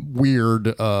 weird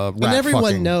rat and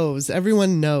everyone knows.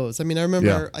 Everyone knows. I mean, I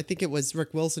remember, I think it was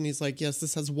Rick Wilson. He's like, yes,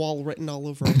 this has Wall written all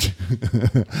over it.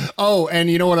 Oh, and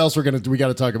you know what else we got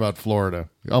to talk about? Florida.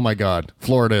 Oh, my God.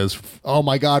 Florida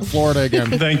again.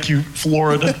 Thank you,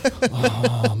 Florida.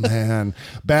 Oh, man.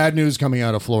 Bad news coming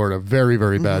out of Florida. Very,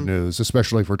 very bad news,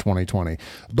 especially for 2020.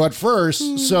 But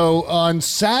first, so on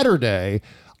Saturday,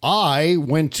 I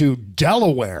went to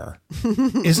Delaware.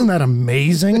 Isn't that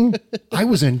amazing? I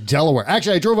was in Delaware.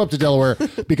 Actually, I drove up to Delaware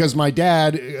because my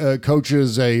dad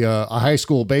coaches a high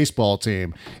school baseball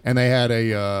team, and they had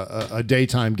a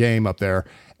daytime game up there.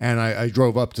 And I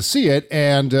drove up to see it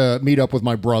and meet up with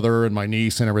my brother and my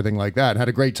niece and everything like that. And had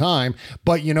a great time.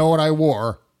 But you know what I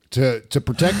wore? To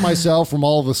protect myself from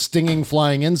all the stinging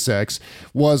flying insects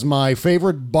was my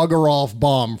favorite Bugger Off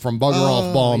bomb from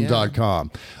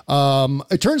buggeroffbomb.com.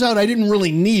 It turns out I didn't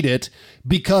really need it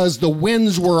because the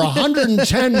winds were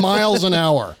 110 miles an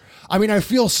hour. I mean, I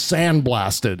feel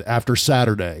sandblasted after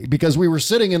Saturday because we were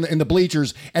sitting in the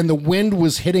bleachers and the wind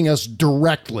was hitting us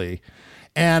directly.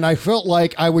 And I felt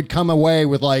like I would come away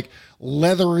with like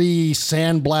leathery,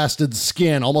 sandblasted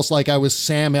skin, almost like I was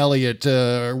Sam Elliott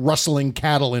rustling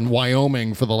cattle in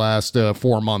Wyoming for the last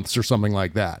 4 months or something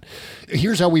like that.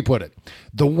 Here's how we put it.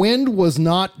 The wind was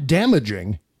not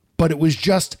damaging, but it was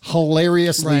just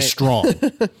hilariously strong.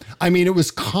 I mean, it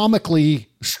was comically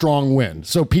strong wind.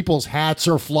 So people's hats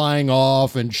are flying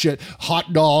off and shit.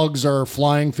 Hot dogs are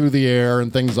flying through the air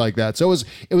and things like that. So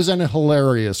it was an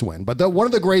hilarious wind. But one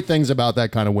of the great things about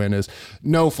that kind of wind is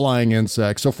no flying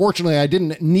insects. So fortunately, I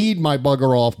didn't need my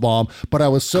bugger off bomb, but I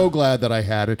was so glad that I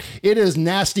had it. It is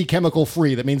nasty chemical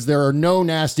free. That means there are no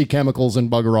nasty chemicals in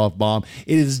bugger off bomb.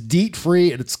 It is DEET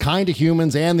free. It's kind to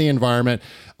humans and the environment.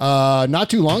 Not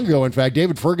too long ago, in fact,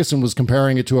 David Ferguson was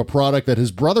comparing it to a product that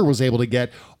his brother was able to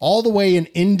get all the way in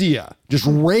India. Just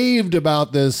raved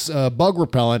about this bug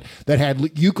repellent that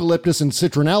had eucalyptus and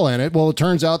citronella in it. Well, it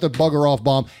turns out that Bugger Off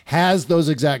Bomb has those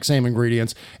exact same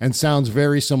ingredients and sounds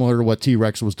very similar to what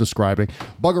T-Rex was describing.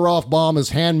 Bugger Off Bomb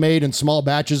is handmade in small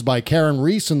batches by Karen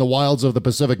Reese in the wilds of the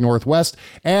Pacific Northwest,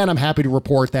 and I'm happy to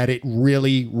report that it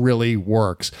really, really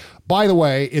works. By the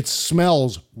way, it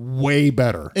smells way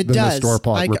better than the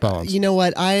store-bought repellents. You know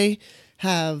what? I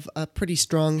have a pretty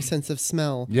strong sense of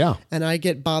smell. Yeah. And I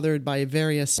get bothered by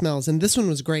various smells. And this one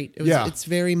was great. It's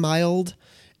very mild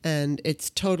and it's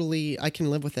totally, I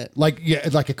can live with it.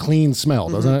 It's like a clean smell,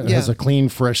 doesn't it? It has a clean,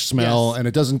 fresh smell, and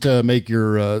it doesn't make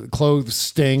your clothes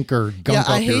stink or gunk up.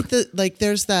 Yeah, I hate that,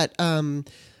 there's that,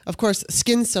 of course,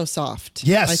 skin's so soft.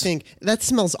 Yes. I think that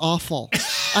smells awful.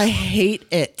 I hate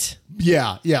it.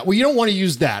 Yeah. Well, you don't want to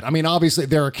use that. I mean, obviously,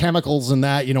 there are chemicals in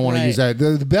that. You don't want to use that.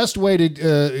 The best way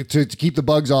to keep the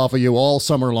bugs off of you all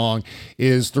summer long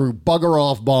is through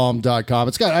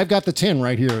buggeroffbomb.com. I've got the tin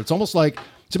right here. It's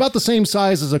about the same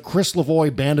size as a Chris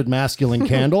Lavoie Banded Masculine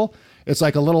candle. It's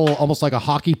like a little, almost like a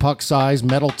hockey puck size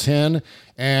metal tin.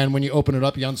 And when you open it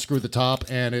up, you unscrew the top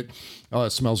and it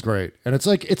smells great. And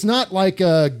it's not like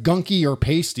gunky or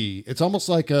pasty. It's almost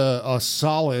like a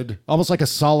solid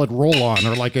roll-on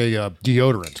or like a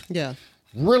deodorant. Yeah.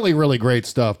 Really, really great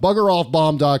stuff.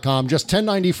 Buggeroffbomb.com, just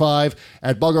 $10.95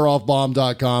 at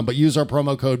buggeroffbomb.com, but use our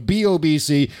promo code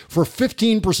BOBC for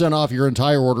 15% off your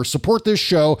entire order. Support this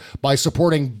show by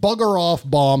supporting Bugger Off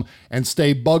Bomb and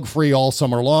stay bug-free all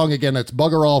summer long. Again, that's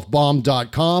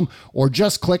buggeroffbomb.com, or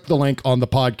just click the link on the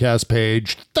podcast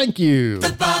page. Thank you.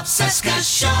 The Bob Cesca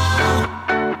Show.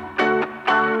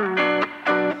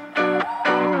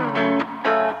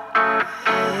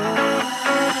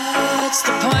 What's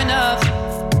the point of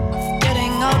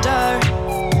getting older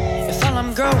if all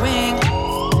I'm growing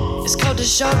is cold as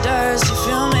shoulders? You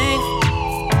feel me?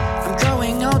 I'm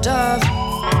growing older,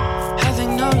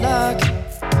 having no luck,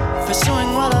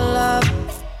 pursuing what I love.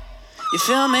 You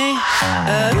feel me?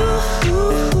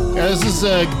 This is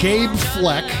Gabe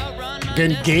Fleck.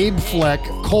 Again, Gabe Fleck,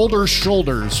 Colder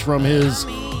Shoulders from his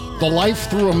The Life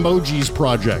Through Emojis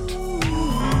project.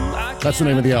 That's the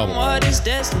name of the album.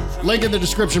 Link in the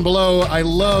description below. I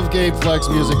love Gabe Fleck's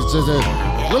music. It's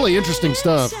really interesting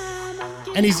stuff.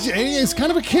 And he's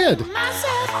kind of a kid.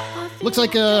 Looks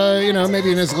like,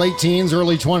 maybe in his late teens,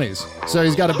 early 20s. So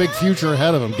he's got a big future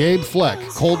ahead of him. Gabe Fleck,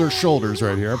 Colder Shoulders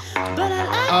right here.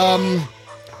 I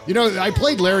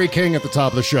played Larry King at the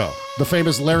top of the show. The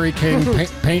famous Larry King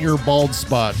paint your bald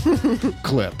spot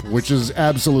clip, which is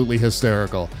absolutely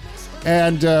hysterical.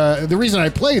 And the reason I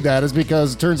played that is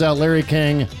because it turns out Larry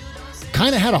King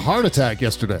kind of had a heart attack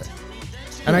yesterday.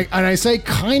 And I say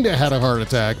kind of had a heart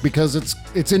attack because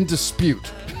it's in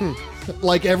dispute,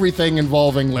 like everything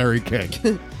involving Larry King.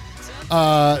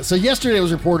 So yesterday it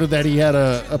was reported that he had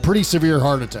a pretty severe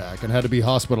heart attack and had to be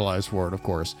hospitalized for it, of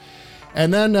course.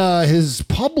 And then his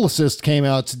publicist came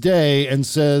out today and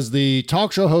says the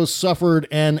talk show host suffered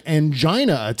an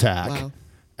angina attack. Wow.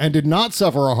 And did not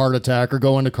suffer a heart attack or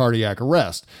go into cardiac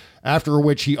arrest, after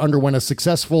which he underwent a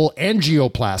successful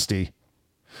angioplasty.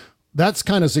 That's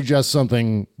kind of suggests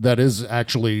something that is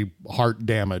actually heart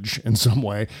damage in some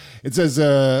way. It says,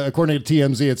 according to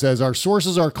TMZ, it says, our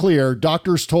sources are clear.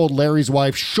 Doctors told Larry's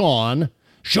wife, Sean,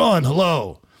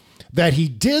 hello, that he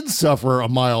did suffer a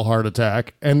mild heart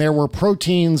attack and there were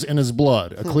proteins in his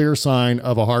blood, a clear sign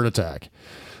of a heart attack.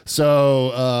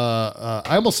 So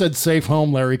I almost said safe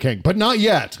home, Larry King, but not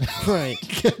yet. Right.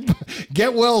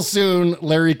 Get well soon,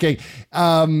 Larry King.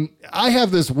 I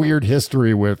have this weird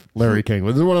history with Larry King.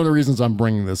 This is one of the reasons I'm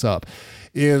bringing this up.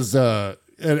 And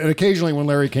occasionally when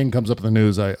Larry King comes up in the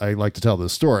news, I like to tell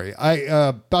this story.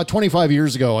 About 25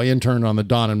 years ago, I interned on the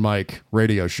Don and Mike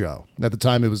radio show. At the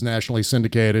time, it was nationally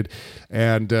syndicated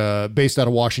and based out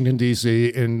of Washington, D.C.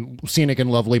 in scenic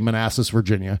and lovely Manassas,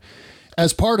 Virginia.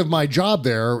 As part of my job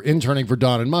there, interning for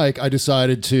Don and Mike, I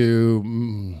decided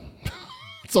to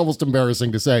it's almost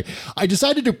embarrassing to say. I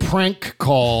decided to prank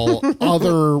call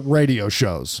other radio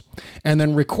shows and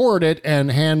then record it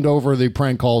and hand over the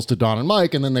prank calls to Don and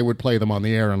Mike, and then they would play them on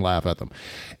the air and laugh at them.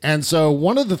 And so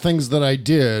one of the things that I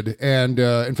did, and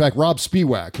in fact, Rob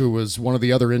Spiewak, who was one of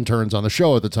the other interns on the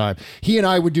show at the time, he and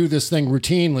I would do this thing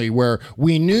routinely where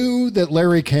we knew that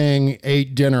Larry King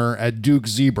ate dinner at Duke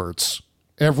Zebert's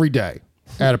every day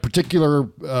at a particular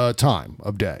time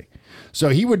of day. So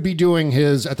he would be doing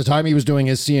at the time he was doing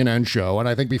his CNN show, and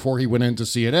I think before he went into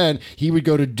CNN, he would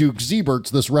go to Duke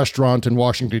Zebert's, this restaurant in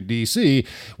Washington, D.C.,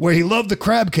 where he loved the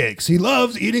crab cakes. He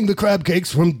loves eating the crab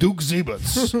cakes from Duke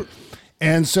Zebert's.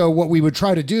 And so what we would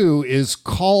try to do is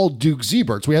call Duke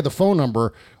Zebert's. We had the phone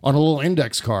number on a little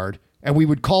index card, and we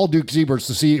would call Duke Zebert's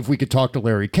to see if we could talk to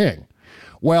Larry King.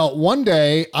 Well, one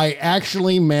day I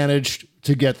actually managed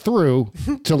to get through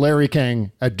to Larry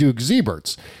King at Duke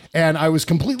Zebert's. And I was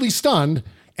completely stunned.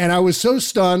 And I was so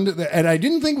stunned and I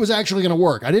didn't think it was actually going to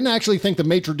work. I didn't actually think the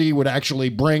maitre d' would actually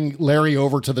bring Larry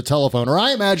over to the telephone. Or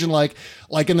I imagine like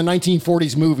in the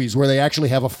 1940s movies where they actually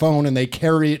have a phone and they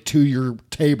carry it to your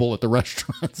table at the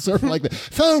restaurant. Sort of like the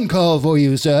phone call for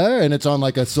you, sir. And it's on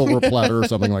like a silver platter or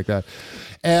something like that.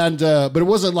 And but it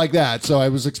wasn't like that. So I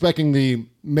was expecting the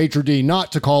maitre d'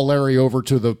 not to call Larry over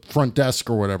to the front desk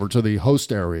or whatever, to the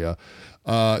host area,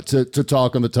 to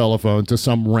talk on the telephone to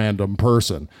some random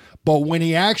person. But when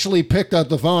he actually picked up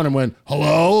the phone and went,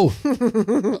 hello,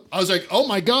 I was like, oh,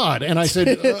 my God. And I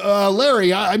said,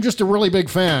 Larry, I'm just a really big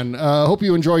fan. Hope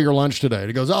you enjoy your lunch today. And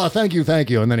he goes, oh, thank you.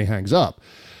 And then he hangs up.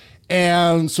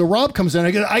 And so Rob comes in.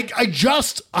 I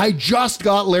just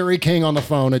got Larry King on the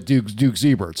phone at Duke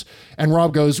Zebert's. And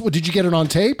Rob goes, well, did you get it on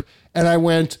tape? And I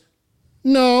went,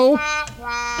 no.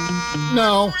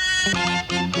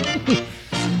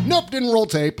 Nope, didn't roll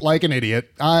tape like an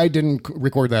idiot. I didn't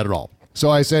record that at all. So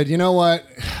I said, you know what?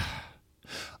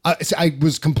 I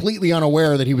was completely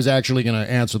unaware that he was actually going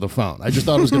to answer the phone. I just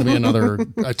thought it was going to be another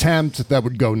attempt that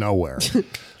would go nowhere.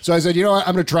 So I said, you know what?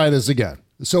 I'm going to try this again.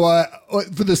 So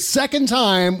for the second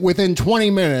time within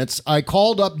 20 minutes, I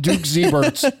called up Duke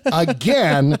Zebert's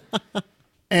again.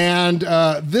 And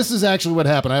this is actually what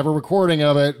happened. I have a recording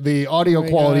of it. The audio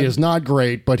quality is not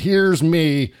great, but here's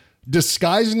me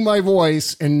disguising my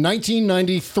voice in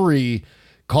 1993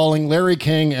 calling Larry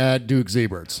King at Duke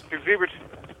Zebert's. Duke Zebert's.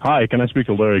 Hi, can I speak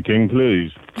to Larry King,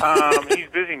 please? He's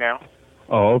busy now.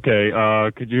 Oh, okay.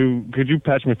 Could you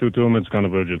patch me through to him? It's kind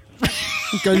of urgent.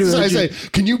 So I say,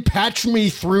 can you patch me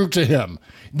through to him?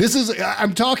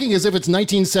 I'm talking as if it's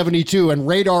 1972 and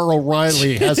Radar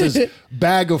O'Reilly has his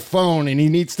bag of phone and he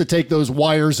needs to take those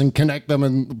wires and connect them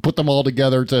and put them all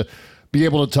together to be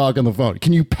able to talk on the phone.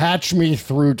 Can you patch me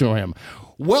through to him?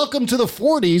 Welcome to the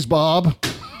 40s, Bob.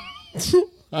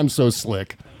 I'm so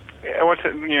slick. Yeah, what's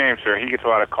your name, sir? He gets a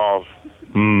lot of calls.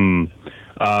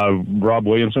 Rob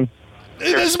Williamson.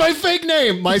 This is my fake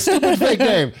name, my stupid fake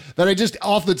name that I just,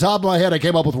 off the top of my head, I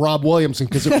came up with Rob Williamson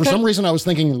because for some reason I was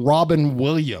thinking Robin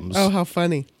Williams. Oh, how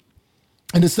funny.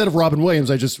 And instead of Robin Williams,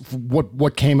 I just,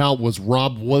 what came out was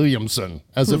Rob Williamson,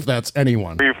 as if that's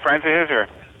anyone. Are you friends of his, or?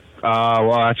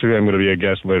 Well, actually, I'm going to be a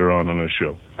guest later on this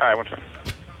show. All right, one second.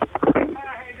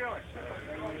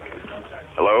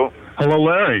 Hello? Hello,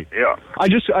 Larry. Yeah. I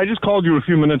just called you a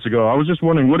few minutes ago. I was just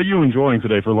wondering, what are you enjoying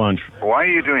today for lunch? Why are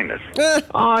you doing this?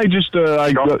 I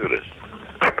don't do this.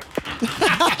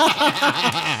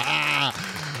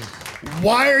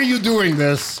 Why are you doing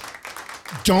this?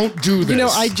 Don't do this. You know,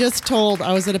 I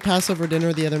was at a Passover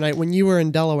dinner the other night when you were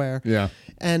in Delaware. Yeah.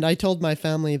 And I told my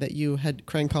family that you had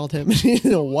crank called him.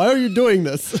 Why are you doing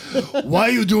this? Why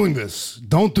are you doing this?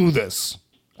 Don't do this.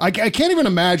 I can't even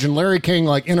imagine Larry King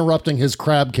like interrupting his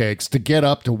crab cakes to get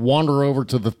up to wander over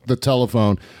to the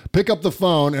telephone, pick up the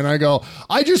phone, and I go,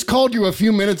 I just called you a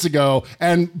few minutes ago,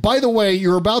 and by the way,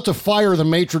 you're about to fire the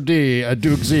maitre d' at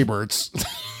Duke Zebert's.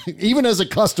 Even as a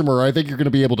customer, I think you're going to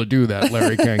be able to do that,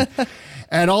 Larry King.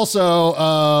 And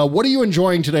also, what are you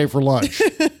enjoying today for lunch?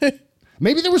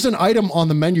 Maybe there was an item on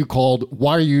the menu called,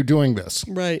 why are you doing this?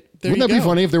 Right. Wouldn't that be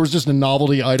funny if there was just a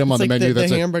novelty item on the menu? That's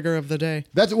the hamburger of the day.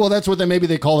 That's what maybe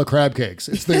they call the crab cakes.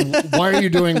 It's the, why are you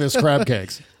doing this crab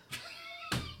cakes?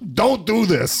 Don't do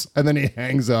this. And then he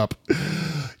hangs up.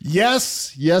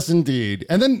 Yes, indeed.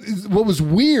 And then what was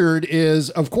weird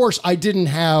is, of course, I didn't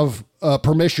have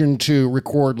permission to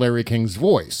record Larry King's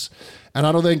voice. And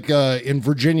I don't think in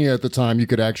Virginia at the time you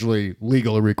could actually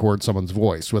legally record someone's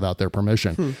voice without their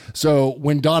permission. So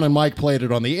when Don and Mike played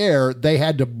it on the air, they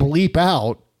had to bleep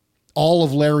out all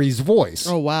of Larry's voice.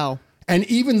 Oh, wow. And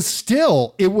even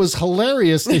still, it was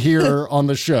hilarious to hear on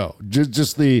the show.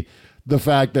 Just the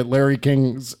fact that Larry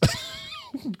King's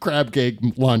crab cake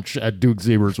lunch at Duke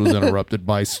Zebras was interrupted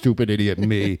by stupid idiot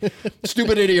me.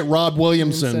 Stupid idiot Rob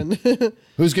Williamson,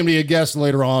 who's going to be a guest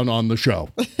later on the show.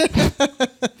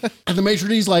 And the maitre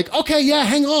d's like, okay, yeah,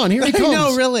 hang on, here he comes.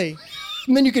 No, really.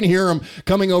 And then you can hear him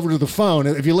coming over to the phone.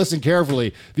 If you listen carefully,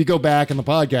 if you go back in the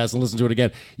podcast and listen to it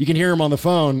again, you can hear him on the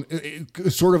phone,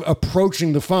 sort of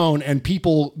approaching the phone and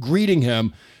people greeting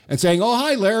him and saying, oh,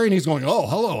 hi, Larry. And he's going, oh,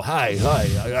 hello, hi.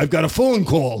 I've got a phone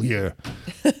call here.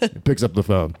 He picks up the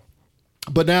phone.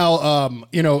 But now,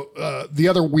 the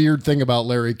other weird thing about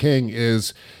Larry King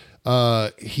is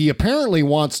he apparently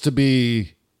wants to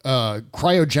be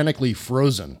cryogenically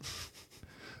frozen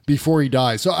before he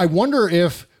dies. So I wonder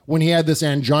if when he had this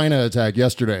angina attack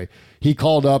yesterday, he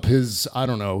called up his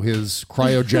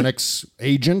cryogenics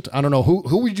agent. I don't know.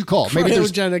 Who would you call? Maybe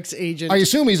cryogenics agent. I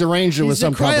assume he's arranged it with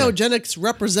some company. Cryogenics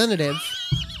representative.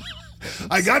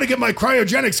 I got to get my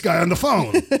cryogenics guy on the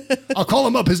phone. I'll call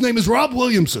him up. His name is Rob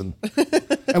Williamson.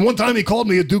 And one time he called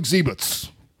me at Duke Zebats.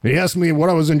 He asked me what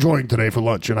I was enjoying today for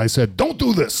lunch. And I said, don't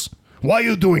do this. Why are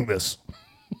you doing this?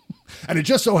 And it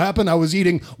just so happened I was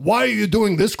eating, why are you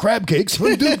doing this crab cakes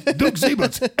from Duke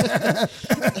Zebats?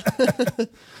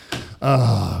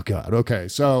 Oh, God. Okay.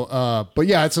 So, but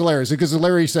yeah, it's hilarious because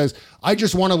Larry says, I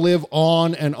just want to live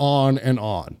on and on and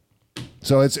on.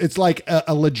 So it's like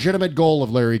a legitimate goal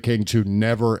of Larry King to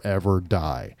never, ever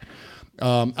die.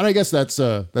 And I guess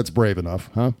that's brave enough,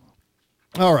 huh?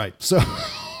 All right. So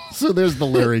there's the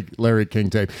Larry King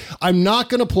tape. I'm not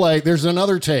going to play. There's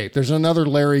another tape. There's another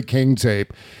Larry King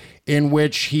tape in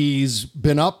which he's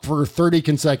been up for 30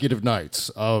 consecutive nights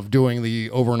of doing the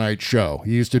overnight show.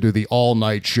 He used to do the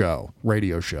all-night show,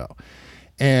 radio show.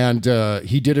 And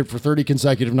he did it for 30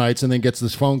 consecutive nights and then gets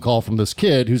this phone call from this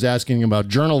kid who's asking him about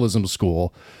journalism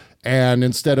school. And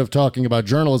instead of talking about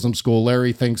journalism school,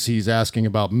 Larry thinks he's asking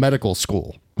about medical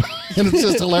school. And it's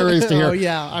just hilarious to hear. Oh,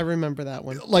 yeah, I remember that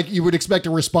one. Like you would expect a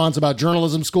response about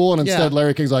journalism school, and instead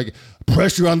Larry King's like,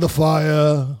 pressure on the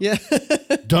fire. Yeah.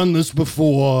 Done this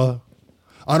before.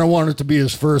 I don't want it to be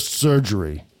his first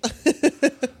surgery.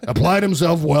 Applied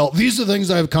himself well. These are things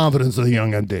I have confidence in the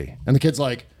young ND. And the kid's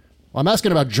like, well, I'm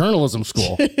asking about journalism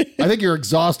school. I think you're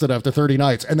exhausted after 30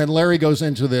 nights. And then Larry goes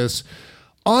into this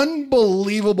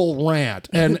unbelievable rant.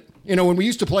 And, when we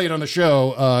used to play it on the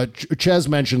show, Ches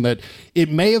mentioned that it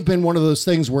may have been one of those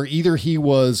things where either he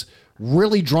was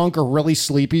really drunk or really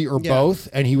sleepy or both,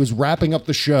 and he was wrapping up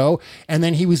the show, and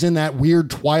then he was in that weird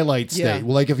twilight state. Yeah.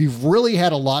 Like if you've really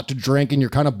had a lot to drink and you're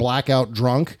kind of blackout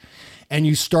drunk, and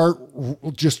you start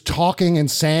just talking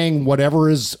and saying whatever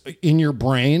is in your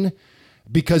brain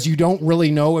because you don't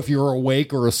really know if you're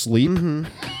awake or asleep. Mm-hmm.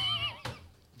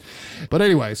 But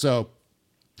anyway, so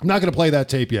I'm not going to play that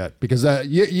tape yet because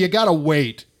you got to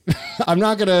wait. I'm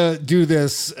not going to do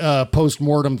this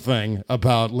post-mortem thing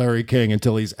about Larry King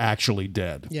until he's actually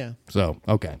dead. Yeah. So,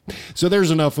 okay. So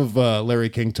there's enough of Larry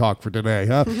King talk for today,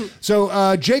 huh?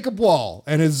 So Jacob Wall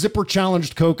and his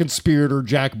zipper-challenged co-conspirator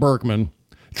Jack Berkman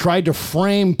tried to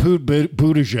frame Pete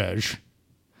Buttigieg.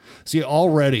 See,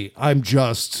 already I'm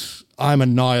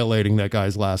annihilating that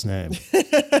guy's last name.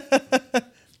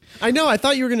 I know. I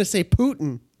thought you were going to say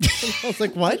Putin. I was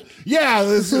like, what?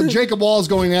 Yeah, Jacob Wall is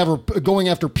going after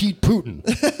Pete Putin.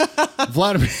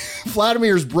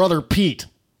 Vladimir's brother Pete.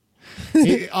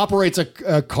 He operates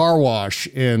a car wash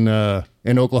in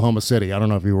Oklahoma City. I don't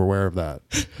know if you were aware of that.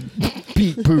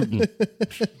 Pete Putin.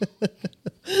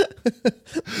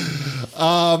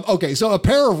 Okay, so a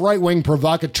pair of right-wing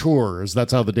provocateurs.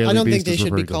 That's how the Daily Beast is referred to. I don't think they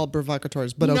should be called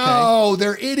provocateurs, but okay. No,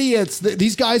 they're idiots.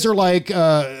 These guys are like,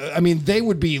 they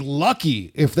would be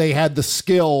lucky if they had the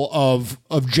skill of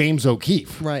James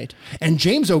O'Keefe. Right. And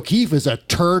James O'Keefe is a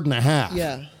turd and a half.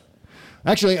 Yeah.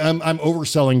 Actually, I'm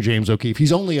overselling James O'Keefe.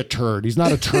 He's only a turd. He's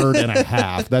not a turd and a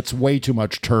half. That's way too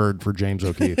much turd for James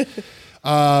O'Keefe.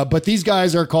 But these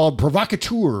guys are called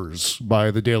provocateurs by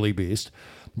the Daily Beast.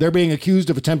 They're being accused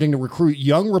of attempting to recruit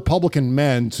young Republican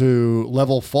men to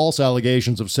level false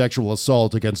allegations of sexual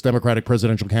assault against Democratic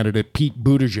presidential candidate Pete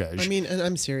Buttigieg. I mean, and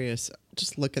I'm serious.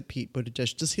 Just look at Pete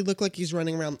Buttigieg. Does he look like he's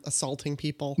running around assaulting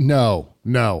people? No,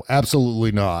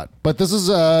 absolutely not. But this is,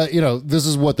 this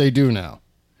is what they do now.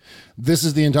 This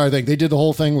is the entire thing. They did the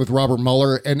whole thing with Robert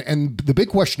Mueller. And the big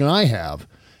question I have,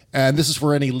 and this is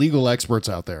for any legal experts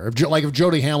out there, if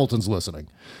Jody Hamilton's listening,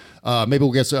 maybe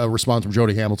we'll get a response from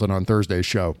Jody Hamilton on Thursday's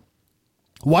show.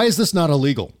 Why is this not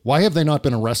illegal? Why have they not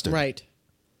been arrested? Right.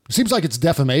 It seems like it's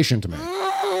defamation to me.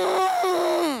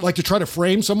 Like to try to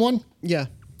frame someone? Yeah.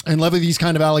 And levy these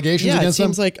kind of allegations against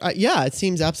them? It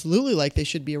seems absolutely like they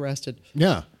should be arrested.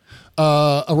 Yeah.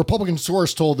 A Republican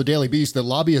source told the Daily Beast that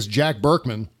lobbyist Jack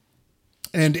Berkman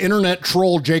And internet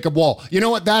troll Jacob Wall. You know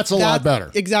what? That's a lot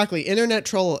better. Exactly. Internet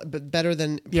troll, but better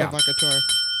than provocateur.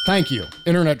 Thank you.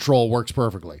 Internet troll works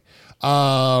perfectly.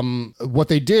 What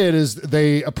they did is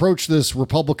they approached this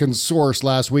Republican source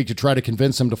last week to try to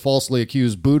convince him to falsely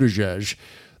accuse Buttigieg,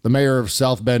 the mayor of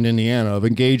South Bend, Indiana, of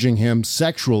engaging him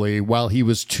sexually while he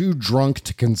was too drunk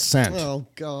to consent. Oh,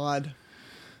 God.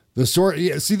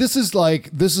 See, this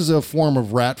is a form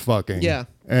of rat fucking. Yeah.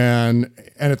 And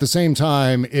at the same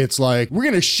time, it's like, we're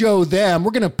going to show them,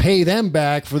 we're going to pay them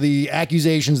back for the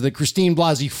accusations that Christine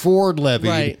Blasey Ford levied.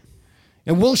 Right.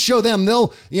 And we'll show them,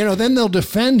 then they'll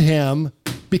defend him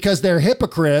because they're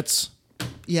hypocrites.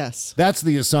 Yes. That's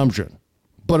the assumption.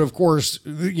 But of course,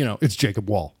 it's Jacob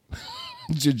Wall.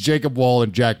 Jacob Wall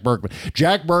and Jack Berkman.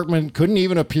 Jack Berkman couldn't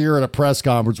even appear at a press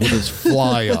conference with his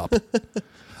fly up.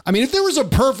 I mean, if there was a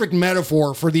perfect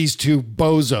metaphor for these two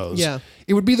bozos,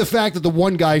 it would be the fact that the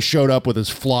one guy showed up with his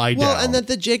fly down. Well, and that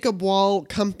the Jacob Wall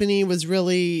company was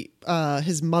really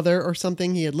his mother or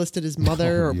something. He had listed his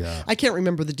mother. I can't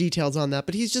remember the details on that,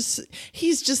 but he's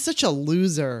just such a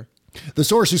loser. The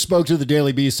source who spoke to the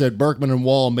Daily Beast said Berkman and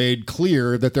Wall made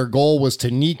clear that their goal was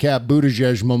to kneecap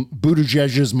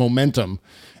Buttigieg's momentum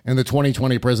in the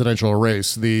 2020 presidential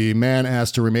race. The man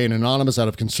asked to remain anonymous out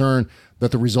of concern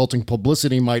that the resulting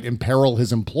publicity might imperil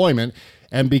his employment,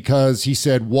 and because he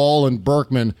said Wall and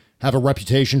Berkman have a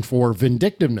reputation for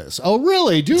vindictiveness. Oh,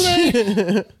 really? Do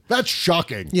they? That's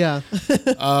shocking. Yeah.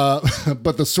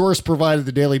 But the source provided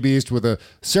the Daily Beast with a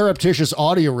surreptitious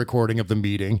audio recording of the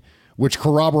meeting, which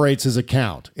corroborates his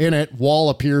account. In it, Wall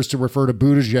appears to refer to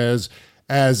Buttigieg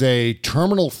as a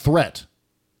terminal threat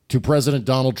to President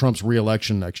Donald Trump's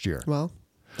reelection next year. Well,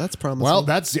 that's promising. Well,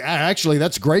 that's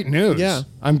great news. Yeah.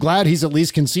 I'm glad he's at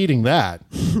least conceding that.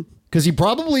 Because he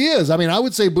probably is. I mean, I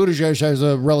would say Buttigieg has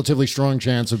a relatively strong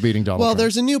chance of beating Donald Trump. Well,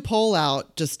 there's a new poll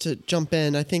out, just to jump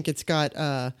in. I think it's got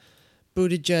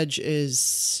Buttigieg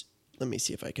is... Let me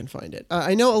see if I can find it.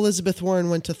 I know Elizabeth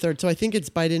Warren went to third, so I think it's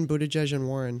Biden, Buttigieg, and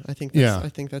Warren. I think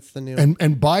that's the new... And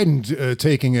Biden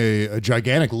taking a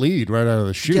gigantic lead right out of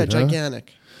the chute. Yeah,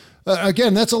 gigantic.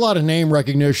 Again, that's a lot of name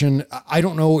recognition. I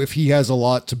don't know if he has a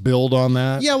lot to build on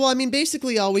that. Yeah, well, I mean,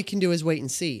 basically all we can do is wait and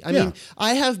see. I mean,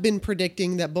 I have been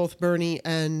predicting that both Bernie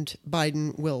and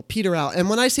Biden will peter out. And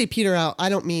when I say peter out, I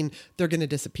don't mean they're going to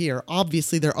disappear.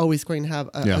 Obviously, they're always going to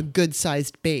have a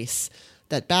good-sized base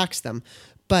that backs them.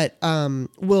 But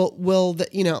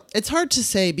it's hard to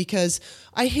say because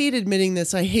I hate admitting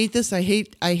this. I hate this. I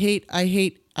hate admitting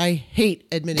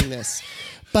this.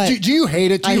 But do you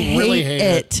hate it? Do you really hate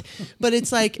it? But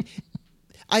it's like,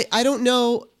 I don't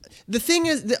know. The thing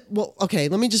is that, well, okay,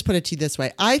 let me just put it to you this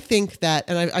way. I think that,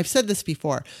 and I've said this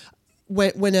before,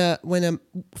 when a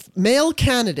male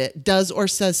candidate does or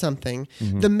says something,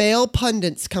 the male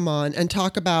pundits come on and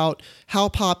talk about how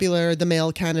popular the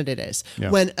male candidate is.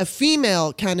 Yeah. When a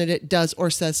female candidate does or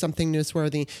says something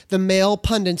newsworthy, the male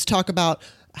pundits talk about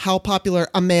how popular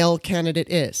a male candidate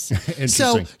is.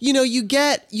 So, you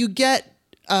get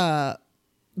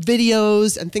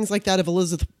videos and things like that of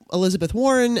Elizabeth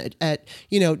Warren at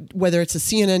whether it's a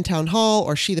CNN town hall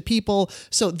or She the People.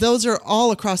 So those are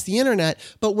all across the internet.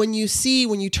 But when you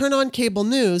turn on cable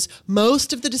news,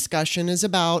 most of the discussion is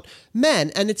about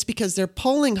men, and it's because they're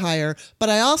polling higher. But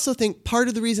I also think part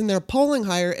of the reason they're polling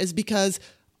higher is because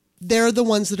they're the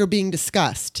ones that are being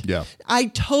discussed. Yeah. I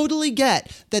totally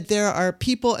get that there are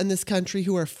people in this country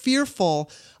who are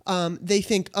fearful. They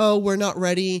think, we're not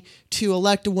ready to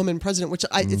elect a woman president, which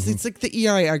it's like the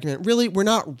ERA argument. Really? We're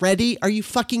not ready? Are you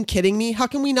fucking kidding me? How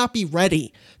can we not be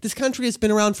ready? This country has been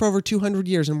around for over 200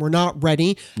 years and we're not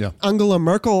ready. Yeah. Angela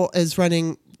Merkel is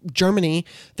running Germany.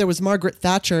 There was Margaret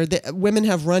Thatcher. Women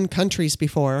have run countries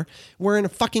before. We're in a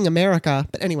fucking America.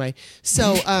 But anyway,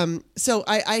 so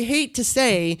I hate to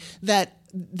say that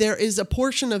there is a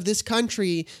portion of this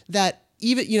country that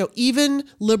even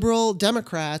liberal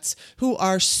Democrats who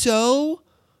are so,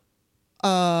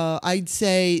 I'd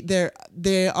say the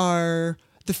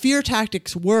fear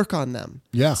tactics work on them.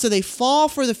 Yeah. So they fall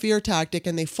for the fear tactic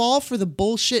and they fall for the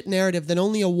bullshit narrative that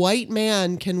only a white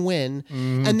man can win.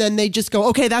 Mm-hmm. And then they just go,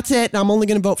 okay, that's it. I'm only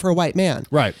going to vote for a white man.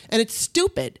 Right. And it's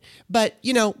stupid, but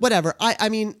whatever. I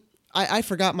mean, I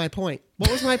forgot my point. What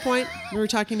was my point? We were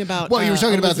talking about. Well, you were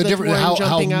talking about the different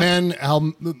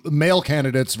how male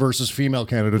candidates versus female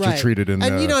candidates are treated in.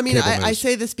 And I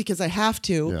say this because I have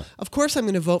to. Yeah. Of course, I'm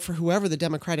going to vote for whoever the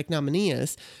Democratic nominee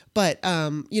is. But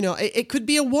it could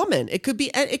be a woman. It could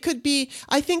be.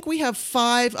 I think we have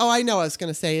 5. Oh, I know. What I was going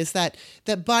to say is that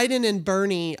Biden and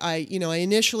Bernie. I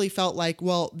initially felt like,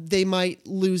 well, they might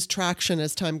lose traction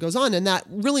as time goes on, and that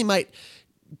really might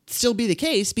still be the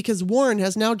case because Warren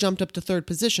has now jumped up to third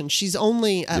position. She's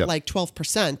only at like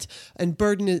 12%, and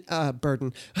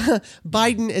Biden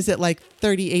is at like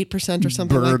 38% or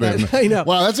something like that. I know.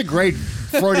 Wow, that's a great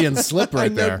Freudian slip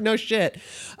right there. No shit.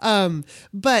 But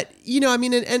I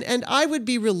mean, and I would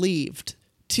be relieved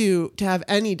to have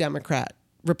any Democrat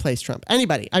replace Trump.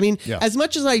 Anybody. I mean, as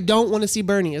much as I don't want to see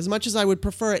Bernie, as much as I would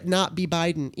prefer it not be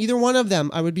Biden, either one of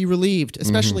them, I would be relieved,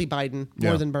 especially Biden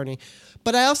more than Bernie.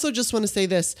 But I also just want to say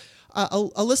this.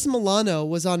 Alyssa Milano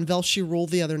was on Velshi Rule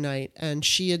the other night, and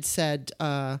she had said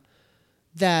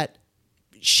that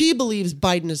she believes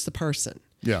Biden is the person.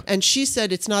 Yeah. And she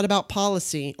said it's not about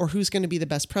policy or who's going to be the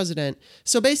best president.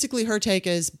 So basically her take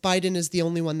is Biden is the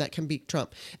only one that can beat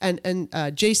Trump. And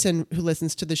Jason, who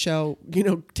listens to the show,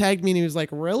 tagged me and he was like,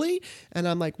 really? And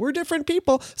I'm like, we're different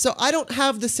people. So I don't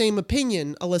have the same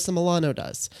opinion Alyssa Milano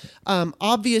does.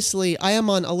 Obviously, I am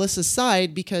on Alyssa's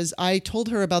side because I told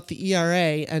her about the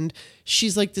ERA and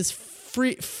she's like this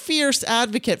fierce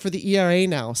advocate for the ERA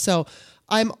now. So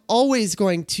I'm always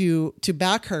going to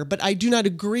back her, but I do not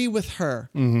agree with her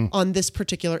on this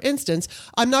particular instance.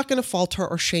 I'm not going to fault her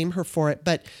or shame her for it,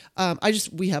 but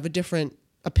we have a different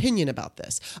opinion about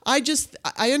this. I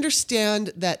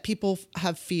understand that people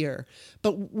have fear,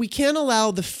 but we can't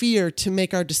allow the fear to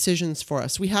make our decisions for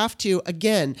us. We have to,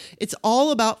 again, it's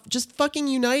all about just fucking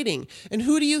uniting. And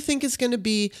who do you think is going to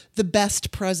be the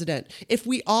best president? If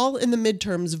we all in the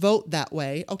midterms vote that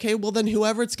way, okay, well then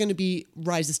whoever it's going to be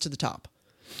rises to the top.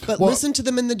 But listen to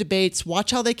them in the debates,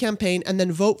 watch how they campaign, and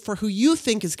then vote for who you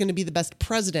think is going to be the best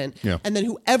president. Yeah. And then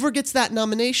whoever gets that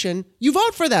nomination, you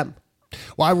vote for them.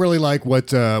 Well, I really like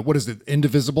what is it?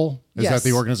 Indivisible? Is that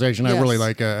the organization? I really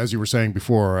like, as you were saying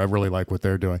before, I really like what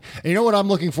they're doing. And you know what I'm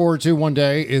looking forward to one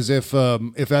day is if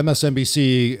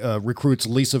MSNBC recruits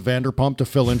Lisa Vanderpump to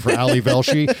fill in for Ali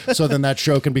Velshi, so then that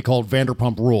show can be called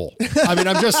Vanderpump Rule. I mean,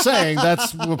 I'm just saying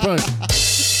that's...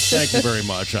 Thank you very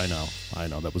much. I know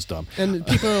that was dumb. And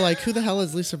people are like, who the hell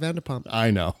is Lisa Vanderpump? I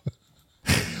know.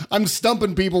 I'm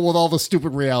stumping people with all the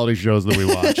stupid reality shows that we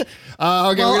watch.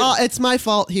 It's my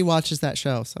fault he watches that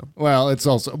show. So well, it's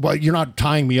also you're not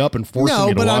tying me up and forcing me to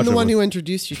watch it. No, but I'm the one who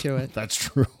introduced you to it. That's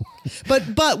true.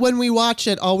 But when we watch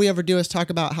it, all we ever do is talk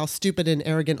about how stupid and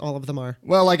arrogant all of them are.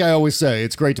 Well, like I always say,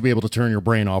 it's great to be able to turn your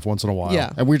brain off once in a while.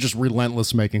 Yeah. And we're just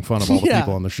relentless making fun of all the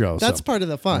people on the show. That's part of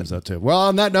the fun. That too. Well,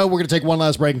 on that note, we're going to take one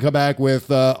last break and come back with,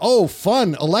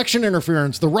 fun, election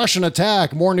interference, the Russian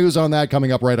attack. More news on that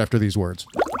coming up right after these words.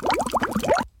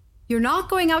 You're not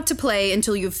going out to play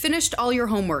until you've finished all your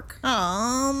homework.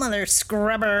 Aw, mother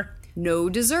scrubber. No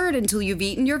dessert until you've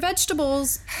eaten your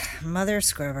vegetables. Mother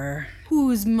scrubber.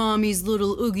 Who's mommy's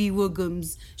little oogie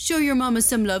woogums? Show your mama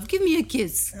some love. Give me a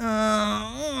kiss.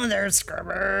 Oh, mother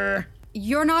scrubber.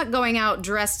 You're not going out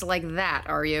dressed like that,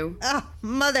 are you? Oh,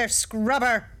 mother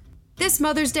scrubber. This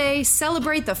Mother's Day,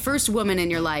 celebrate the first woman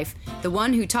in your life, the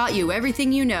one who taught you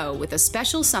everything you know with a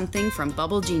special something from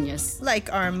Bubble Genius.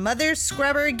 Like our Mother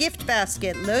Scrubber gift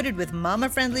basket loaded with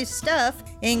mama-friendly stuff,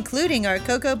 including our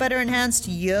cocoa butter-enhanced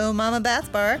Yo Mama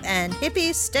bath bar and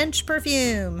hippie stench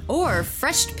perfume. Or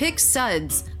Fresh Pick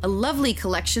Suds, a lovely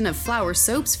collection of flower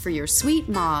soaps for your sweet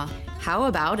ma. How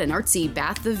about an artsy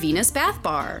Bath of Venus bath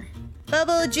bar?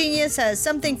 Bubble Genius has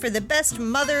something for the best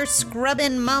mother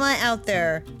scrubbing mama out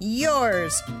there.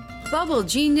 Yours.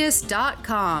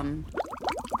 BubbleGenius.com.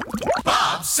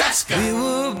 Bob Cesca. We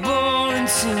were born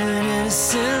into an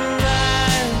innocent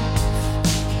life,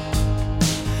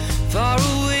 far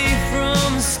away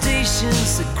from the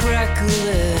stations that crackle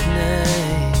at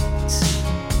night.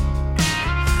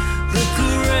 Look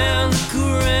around,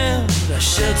 our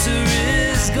shelter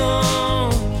is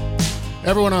gone.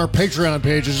 Everyone on our Patreon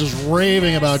page is just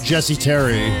raving about Jesse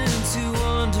Terry,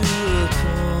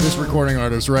 this recording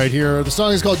artist right here. The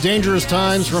song is called Dangerous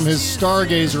Times from his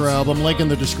Stargazer album, link in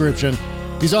the description.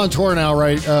 He's on tour now,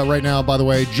 right now, by the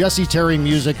way,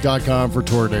 jesseterrymusic.com for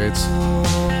tour dates.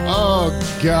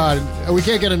 Oh, God. We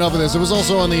can't get enough of this. It was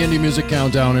also on the Indie Music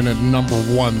Countdown and at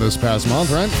 #1 this past month,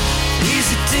 right?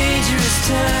 These are dangerous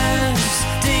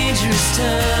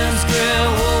times,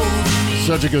 girl.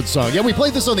 Such a good song. Yeah, we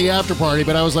played this on the After Party,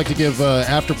 but I always like to give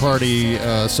After Party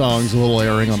songs a little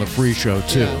airing on the free show,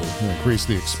 too. Increase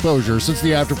the exposure, since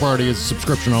the After Party is a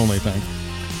subscription-only thing.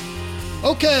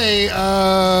 Okay,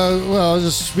 well,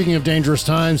 just speaking of dangerous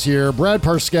times here, Brad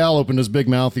Parscale opened his big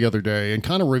mouth the other day and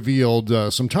kind of revealed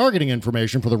some targeting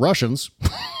information for the Russians.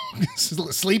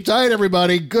 Sleep tight,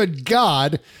 everybody. Good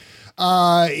God.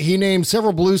 He named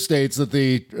several blue states that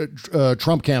the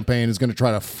Trump campaign is going to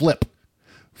try to flip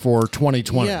for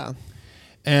 2020. Yeah.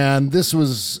 And this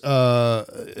was,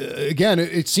 again,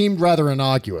 it seemed rather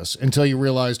innocuous until you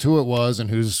realized who it was and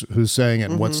who's saying it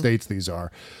and what states these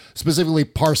are. Specifically,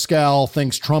 Parscale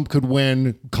thinks Trump could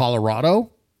win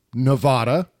Colorado,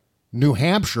 Nevada, New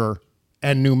Hampshire,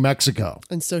 and New Mexico.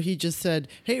 And so he just said,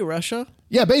 "Hey, Russia."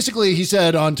 Yeah, basically he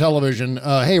said on television,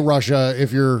 "Hey, Russia,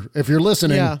 if you're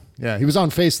listening." Yeah, he was on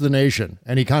Face of the Nation,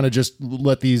 and he kind of just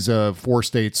let these 4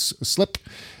 states slip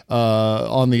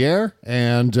on the air,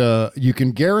 and you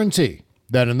can guarantee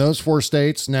that in those 4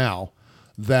 states now,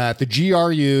 that the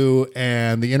GRU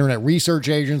and the Internet Research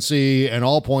Agency and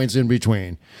all points in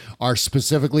between are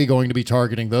specifically going to be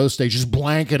targeting those states, just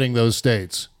blanketing those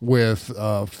states with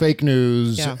fake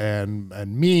news and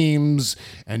memes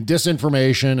and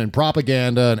disinformation and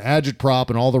propaganda and agitprop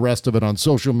and all the rest of it on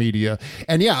social media.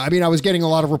 And yeah, I mean, I was getting a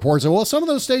lot of reports of, well, some of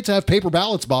those states have paper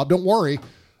ballots, Bob, don't worry.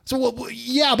 So, well,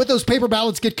 yeah, but those paper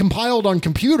ballots get compiled on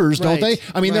computers, don't they?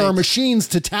 I mean, there are machines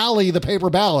to tally the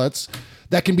paper ballots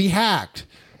that can be hacked.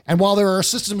 And while there are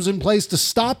systems in place to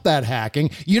stop that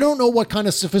hacking, you don't know what kind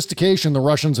of sophistication the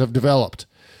Russians have developed.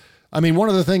 I mean, one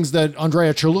of the things that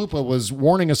Andrea Chalupa was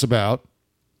warning us about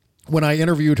when I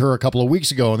interviewed her a couple of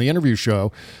weeks ago on the interview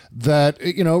show, that,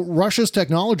 you know, Russia's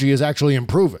technology is actually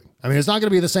improving. I mean, it's not going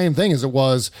to be the same thing as it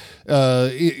was,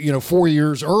 4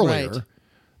 years earlier. Right.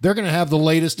 They're going to have the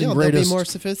latest and greatest. They'll be more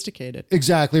sophisticated.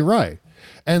 Exactly right.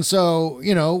 And so,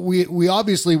 you know, we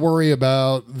obviously worry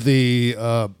about the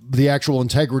actual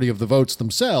integrity of the votes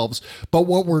themselves. But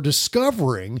what we're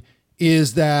discovering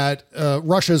is that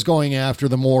Russia is going after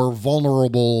the more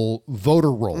vulnerable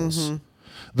voter rolls,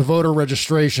 the voter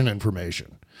registration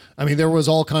information. I mean, there was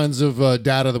all kinds of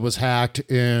data that was hacked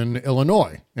in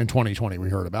Illinois in 2020, we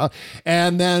heard about.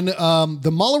 And then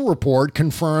the Mueller report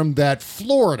confirmed that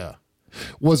Florida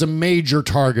was a major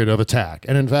target of attack.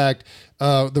 And in fact,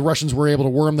 the Russians were able to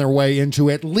worm their way into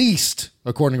at least,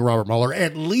 according to Robert Mueller,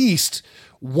 at least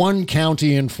one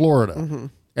county in Florida.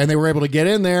 And they were able to get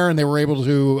in there, and they were able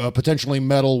to potentially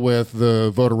meddle with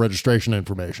the voter registration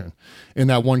information in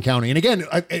that one county. And again,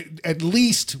 at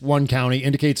least one county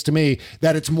indicates to me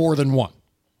that it's more than one.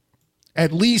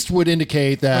 At least would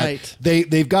indicate that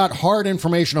they've got hard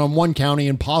information on one county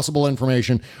and possible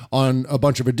information on a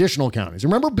bunch of additional counties.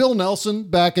 Remember Bill Nelson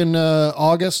back in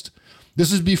August?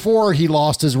 This is before he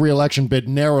lost his reelection bid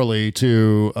narrowly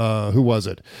to, who was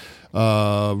it?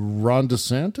 Ron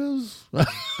DeSantis?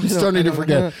 I'm starting to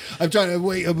forget.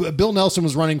 Bill Nelson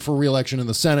was running for reelection in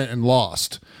the Senate and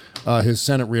lost his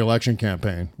Senate reelection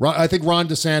campaign. I think Ron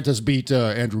DeSantis beat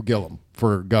Andrew Gillum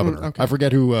for governor. I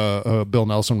forget who Bill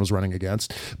Nelson was running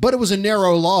against. But it was a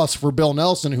narrow loss for Bill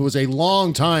Nelson, who was a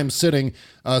long-time sitting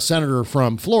senator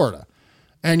from Florida.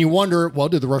 And you wonder, well,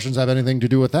 did the Russians have anything to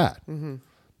do with that? And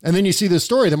then you see this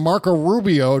story that Marco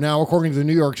Rubio, now according to the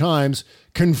New York Times,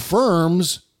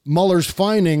 confirms Mueller's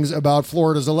findings about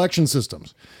Florida's election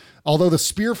systems. Although the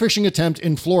spear phishing attempt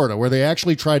in Florida, where they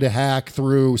actually tried to hack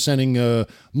through sending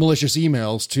malicious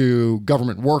emails to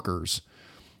government workers,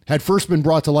 had first been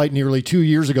brought to light nearly 2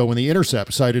 years ago when The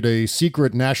Intercept cited a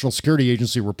secret National Security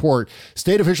Agency report.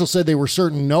 State officials said they were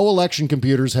certain no election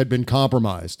computers had been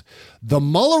compromised. The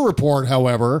Mueller report,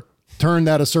 however, turned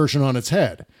that assertion on its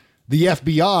head. The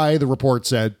FBI, the report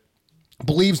said,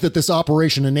 believes that this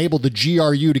operation enabled the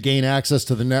GRU to gain access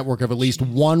to the network of at least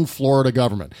one Florida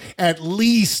government. At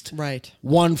least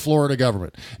one Florida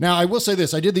government. Now, I will say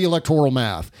this. I did the electoral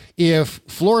math. If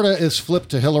Florida is flipped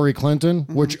to Hillary Clinton,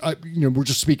 which we're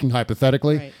just speaking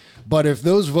hypothetically, but if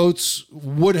those votes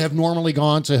would have normally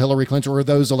gone to Hillary Clinton, or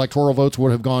those electoral votes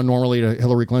would have gone normally to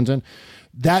Hillary Clinton,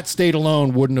 that state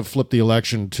alone wouldn't have flipped the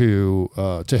election to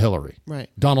Hillary.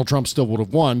 Donald Trump still would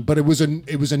have won, but it was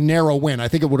a narrow win. I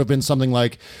think it would have been something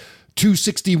like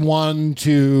 261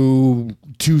 to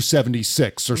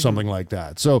 276 or something like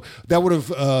that. So that would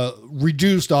have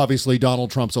reduced, obviously,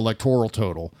 Donald Trump's electoral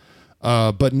total,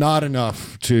 but not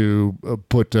enough to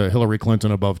put Hillary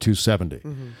Clinton above 270.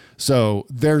 So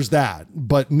there's that.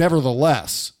 But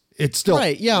nevertheless, it's still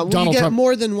when Donald you get Trump.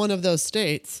 more than one of those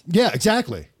states. Yeah,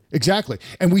 exactly.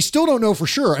 And we still don't know for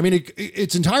sure. I mean,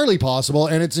 it's entirely possible.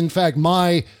 And it's in fact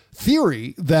my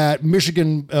theory that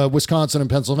Michigan, Wisconsin, and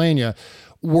Pennsylvania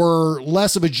were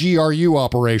less of a GRU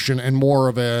operation and more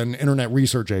of an Internet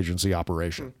Research Agency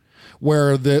operation,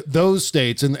 where those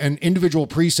states and individual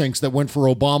precincts that went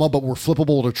for Obama but were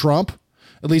flippable to Trump,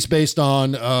 at least based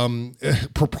on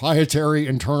proprietary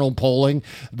internal polling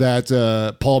that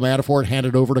Paul Manafort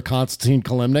handed over to Konstantin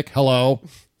Kilimnik. Hello.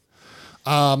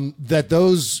 That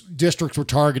those districts were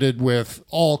targeted with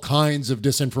all kinds of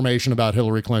disinformation about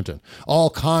Hillary Clinton, all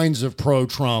kinds of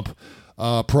pro-Trump,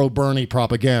 pro-Bernie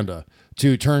propaganda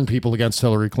to turn people against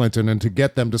Hillary Clinton and to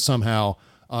get them to somehow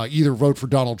either vote for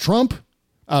Donald Trump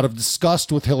out of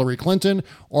disgust with Hillary Clinton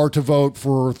or to vote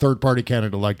for a third-party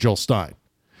candidate like Jill Stein.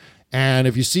 And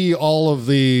if you see all of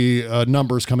the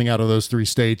numbers coming out of those 3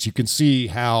 states, you can see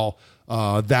how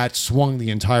that swung the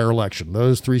entire election.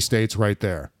 Those 3 states right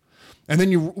there. And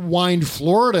then you wind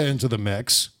Florida into the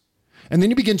mix. And then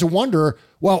you begin to wonder,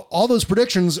 well, all those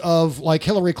predictions of like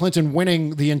Hillary Clinton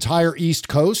winning the entire East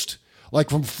Coast, like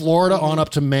from Florida on up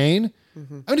to Maine. I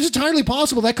mean, it's entirely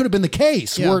possible that could have been the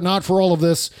case were it not for all of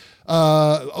this,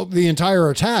 the entire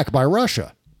attack by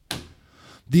Russia.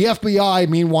 The FBI,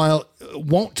 meanwhile,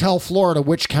 won't tell Florida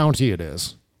which county it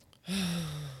is.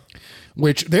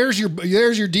 Which there's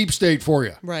your deep state for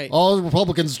you. Right. All the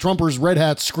Republicans, Trumpers, red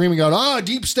hats screaming out,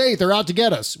 deep state, they're out to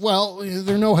get us. Well,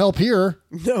 they're no help here.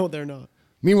 No, they're not.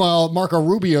 Meanwhile, Marco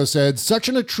Rubio said, such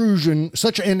an intrusion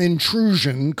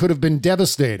could have been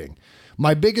devastating.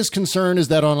 My biggest concern is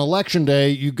that on election day,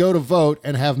 you go to vote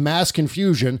and have mass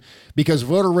confusion because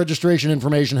voter registration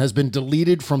information has been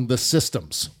deleted from the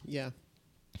systems. Yeah.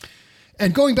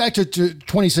 And going back to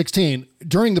 2016,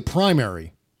 during the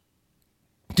primary,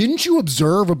 didn't you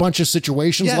observe a bunch of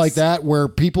situations like that where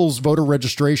people's voter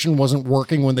registration wasn't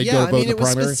working when they go vote in the primary? Yeah,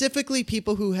 it was specifically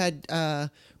people who had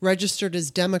registered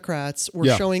as Democrats were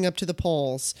showing up to the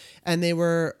polls, and they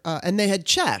were and they had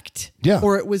checked,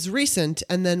 or it was recent,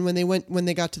 and then when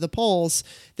they got to the polls,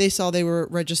 they saw they were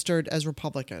registered as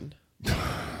Republican.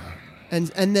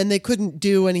 And then they couldn't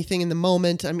do anything in the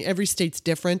moment. I mean, every state's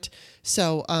different.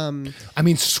 So, I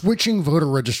mean, switching voter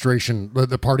registration,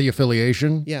 the party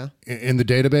affiliation in the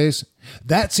database,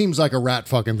 that seems like a rat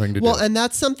fucking thing to do. Well, and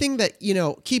that's something that,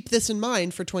 keep this in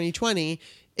mind for 2020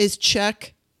 is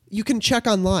you can check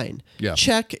online. Yeah.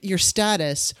 Check your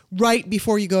status right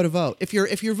before you go to vote. If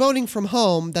you're voting from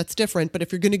home, that's different. But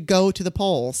if you're going to go to the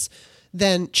polls,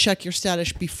 then check your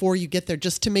status before you get there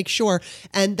just to make sure.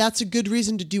 And that's a good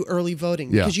reason to do early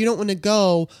voting because you don't want to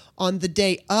go on the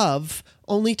day of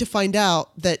only to find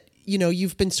out that,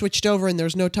 you've been switched over and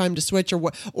there's no time to switch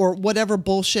or whatever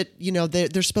bullshit,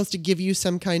 they're supposed to give you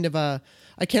some kind of I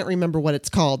can't remember what it's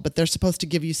called, but they're supposed to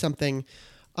give you something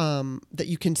that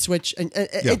you can switch. And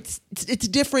it's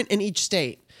different in each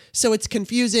state. So it's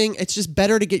confusing. It's just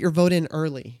better to get your vote in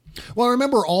early. Well,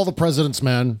 remember All the President's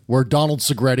Men, where Donald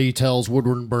Segretti tells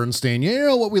Woodward Bernstein,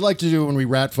 what we like to do when we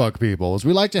rat fuck people is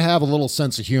we like to have a little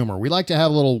sense of humor. We like to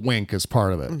have a little wink as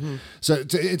part of it. Mm-hmm. So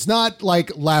it's not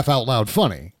like laugh out loud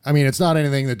funny. I mean, it's not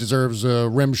anything that deserves a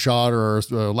rim shot or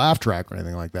a laugh track or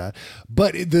anything like that.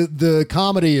 But the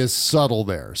comedy is subtle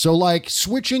there. So like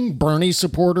switching Bernie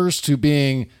supporters to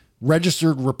being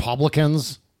registered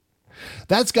Republicans,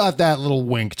 that's got that little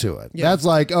wink to it. Yeah. That's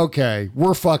like, okay,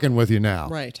 we're fucking with you now.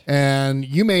 Right. And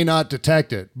you may not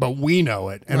detect it, but we know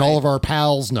it. And all of our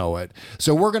pals know it.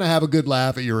 So we're going to have a good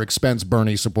laugh at your expense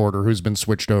Bernie supporter who's been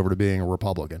switched over to being a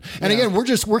Republican. And again,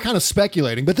 we're kind of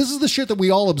speculating, but this is the shit that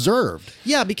we all observed.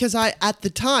 Yeah, because I, at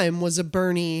the time, was a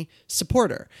Bernie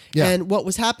supporter. Yeah. And what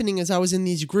was happening is I was in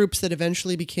these groups that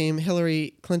eventually became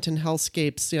Hillary Clinton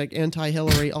hellscapes, like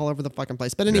anti-Hillary all over the fucking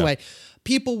place. But anyway,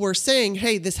 people were saying,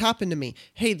 hey, this happened to me.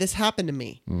 Hey, this happened to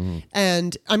me. Mm-hmm.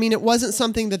 And I mean, it wasn't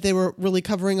something that they were really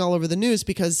covering all over the news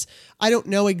because I don't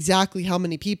know exactly how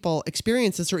many people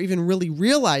experienced this or even really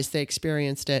realized they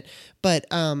experienced it. But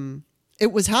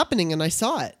it was happening and I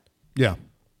saw it. Yeah.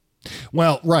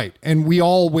 Well, right. And we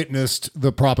all witnessed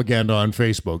the propaganda on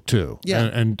Facebook too. Yeah.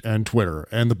 And Twitter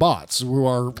and the bots who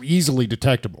are easily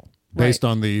detectable. Based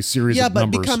on the series of numbers. Yeah,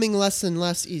 but becoming less and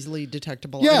less easily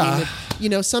detectable. Yeah. I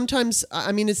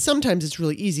mean, sometimes it's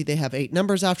really easy. They have 8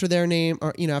 numbers after their name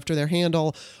or, after their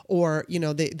handle, or,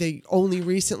 they only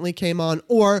recently came on,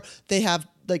 or they have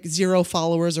like 0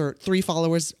 followers or 3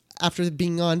 followers after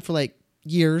being on for like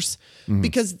years. Mm-hmm.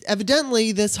 Because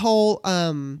evidently this whole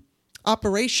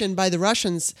operation by the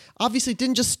Russians obviously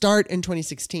didn't just start in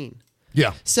 2016.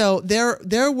 Yeah. So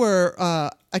there were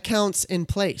accounts in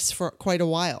place for quite a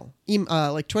while,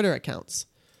 like Twitter accounts.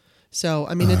 So,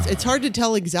 I mean, it's hard to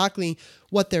tell exactly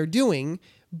what they're doing,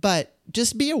 but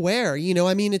just be aware,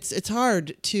 I mean, it's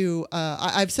hard to,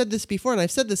 I've said this before and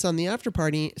I've said this on the after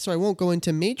party, so I won't go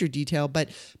into major detail, but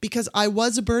because I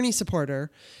was a Bernie supporter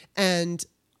and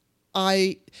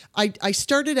I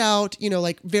started out,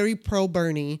 like very pro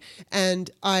Bernie, and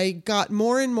I got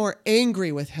more and more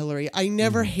angry with Hillary. I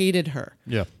never hated her.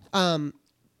 Yeah.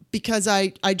 Because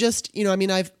I just,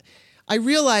 I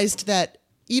realized that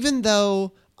even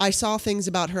though I saw things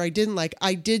about her I didn't like,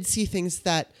 I did see things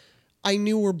that I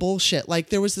knew were bullshit. Like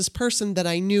there was this person that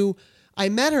I knew I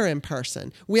met her in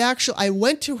person. I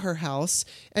went to her house,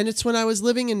 and it's when I was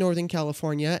living in Northern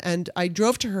California, and I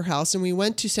drove to her house, and we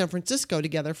went to San Francisco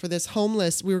together for this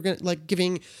homeless. We were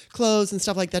giving clothes and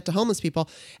stuff like that to homeless people,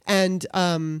 and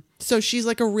so she's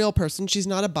like a real person. She's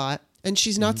not a bot. And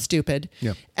she's not stupid.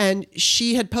 Yeah. And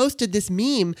she had posted this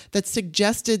meme that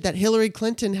suggested that Hillary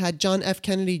Clinton had John F.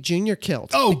 Kennedy Jr. killed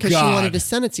because she wanted a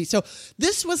Senate seat. So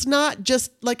this was not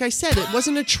just, like I said, it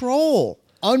wasn't a troll.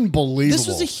 Unbelievable. This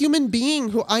was a human being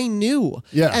who I knew.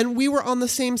 Yeah. And we were on the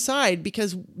same side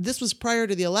because this was prior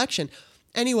to the election.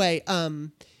 Anyway,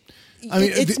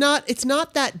 it's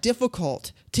not that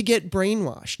difficult to get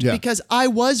brainwashed because I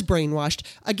was brainwashed.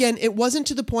 Again, it wasn't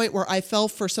to the point where I fell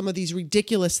for some of these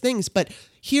ridiculous things, but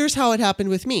here's how it happened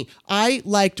with me. I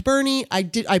liked Bernie. I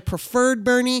preferred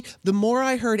Bernie. The more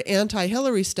I heard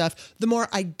anti-Hillary stuff, the more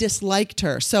I disliked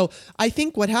her. So I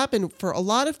think what happened for a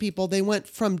lot of people, they went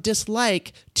from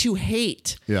dislike to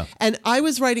hate. Yeah. And I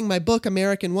was writing my book,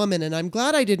 American Woman, and I'm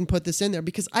glad I didn't put this in there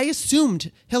because I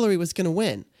assumed Hillary was going to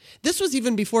win. This was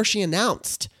even before she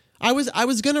announced. I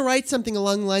was going to write something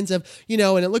along the lines of, and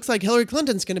it looks like Hillary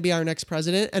Clinton's going to be our next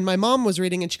president. And my mom was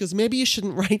reading and she goes, maybe you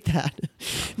shouldn't write that.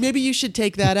 Maybe you should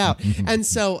take that out. And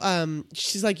so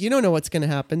she's like, you don't know what's going to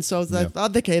happen. So I was like,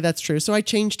 okay, that's true. So I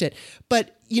changed it.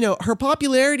 But, her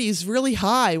popularity is really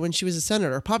high when she was a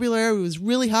senator. Her popularity was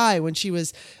really high when she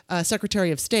was Secretary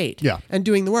of State and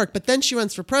doing the work. But then she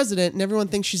runs for president and everyone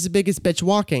thinks she's the biggest bitch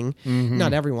walking. Mm-hmm.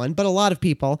 Not everyone, but a lot of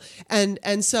people.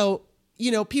 And so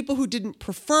people who didn't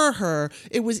prefer her,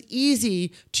 it was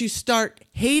easy to start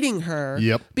hating her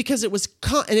because it was,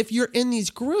 and if you're in these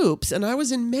groups, and I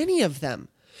was in many of them,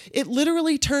 it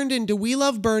literally turned into we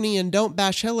love Bernie and don't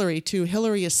bash Hillary to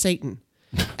Hillary is Satan.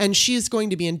 And she is going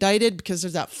to be indicted because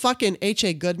there's that fucking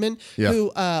H.A. Goodman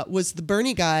who was the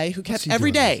Bernie guy who kept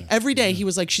every day he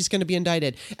was like, she's going to be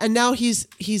indicted. And now he's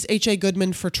H.A.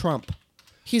 Goodman for Trump.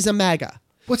 He's a MAGA.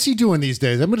 What's he doing these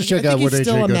days? I'm going to check out what H.A.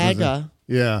 Still a Goodman MAGA. is.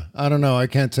 Yeah, I don't know. I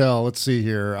can't tell. Let's see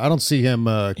here. I don't see him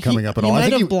coming up at all. You I might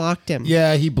think have blocked him.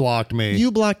 Yeah, he blocked me.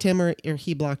 You blocked him or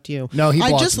he blocked you? No, he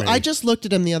blocked me. I just looked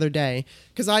at him the other day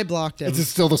because I blocked him. It's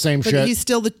still the same but shit. He's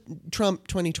still the Trump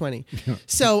 2020.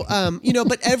 So,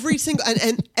 but every single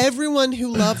and everyone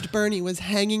who loved Bernie was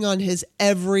hanging on his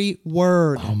every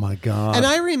word. Oh my God. And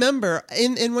I remember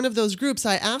in one of those groups,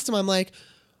 I asked him, I'm like,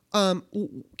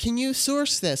 can you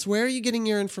source this? Where are you getting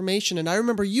your information? And I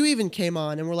remember you even came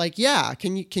on and were like, yeah,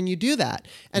 can you do that?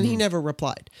 And he never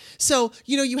replied. So,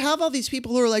 you have all these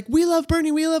people who are like, we love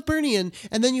Bernie. And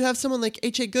then you have someone like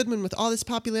H.A. Goodman with all this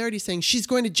popularity saying she's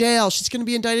going to jail. She's going to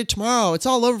be indicted tomorrow. It's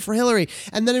all over for Hillary.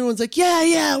 And then everyone's like,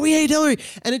 yeah, we hate Hillary.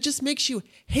 And it just makes you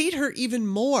hate her even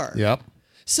more. Yep.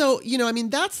 So,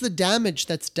 that's the damage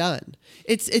that's done.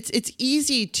 It's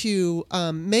easy to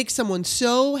make someone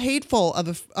so hateful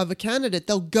of a candidate,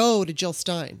 they'll go to Jill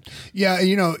Stein. Yeah,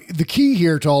 the key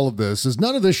here to all of this is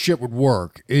none of this shit would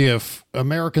work if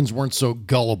Americans weren't so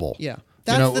gullible. Yeah.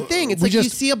 That's the thing. It's like you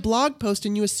see a blog post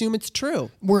and you assume it's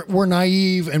true. We're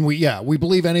naive and we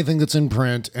believe anything that's in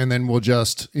print, and then we'll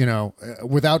just,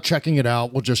 without checking it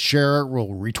out, we'll just share it, we'll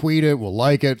retweet it, we'll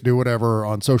like it, do whatever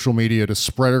on social media to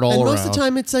spread it all around. And most of the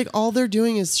time it's like all they're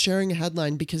doing is sharing a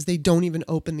headline because they don't even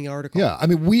open the article. Yeah, I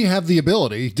mean, we have the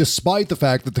ability, despite the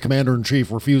fact that the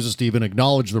commander-in-chief refuses to even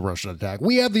acknowledge the Russian attack,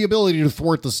 we have the ability to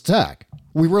thwart this attack.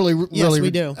 We really we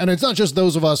do. And it's not just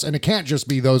those of us, and it can't just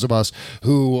be those of us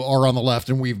who are on the left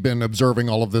and we've been observing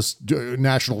all of this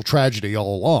national tragedy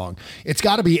all along. It's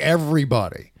got to be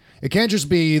everybody. It can't just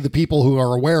be the people who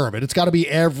are aware of it. It's got to be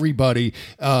everybody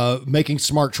making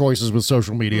smart choices with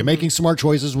social media, making smart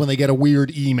choices when they get a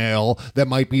weird email that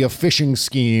might be a phishing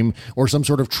scheme or some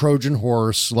sort of Trojan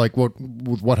horse, like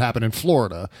what happened in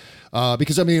Florida.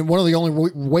 Because, I mean, one of the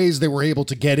only ways they were able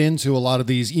to get into a lot of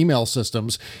these email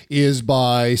systems is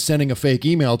by sending a fake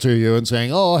email to you and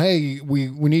saying, oh, hey, we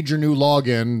need your new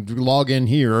login. Log in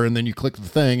here. And then you click the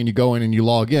thing and you go in and you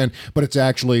log in. But it's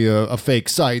actually a fake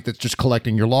site that's just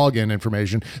collecting your login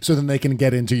information so then they can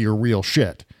get into your real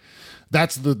shit.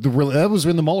 That's that was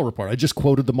in the Mueller report. I just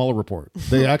quoted the Mueller report.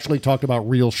 They actually talked about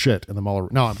real shit in the Mueller.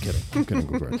 No, I'm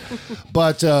kidding.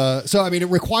 But so I mean, it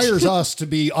requires us to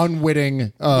be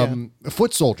unwitting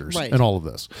foot soldiers in all of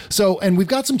this. So, and we've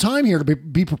got some time here to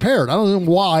be prepared. I don't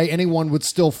know why anyone would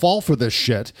still fall for this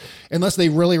shit unless they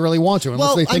really, really want to.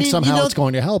 Unless they think somehow it's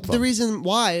going to help them. The reason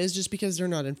why is just because they're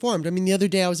not informed. I mean, the other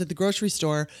day I was at the grocery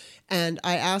store. And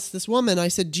I asked this woman, I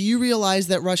said, do you realize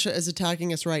that Russia is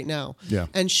attacking us right now? Yeah.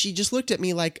 And she just looked at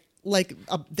me like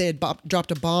they had dropped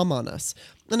a bomb on us.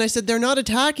 And I said, they're not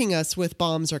attacking us with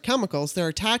bombs or chemicals. They're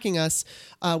attacking us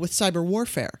with cyber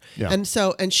warfare. Yeah.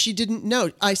 And she didn't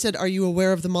know. I said, are you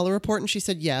aware of the Mueller report? And she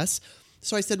said, yes.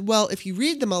 So I said, well, if you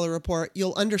read the Mueller report,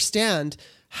 you'll understand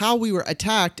how we were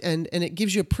attacked, and it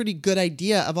gives you a pretty good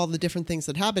idea of all the different things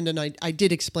that happened. And I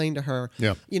did explain to her,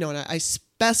 and I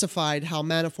specified how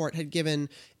Manafort had given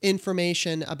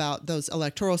information about those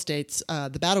electoral states,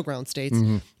 the battleground states,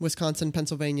 Wisconsin,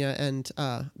 Pennsylvania, and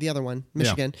the other one,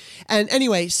 Michigan. Yeah. And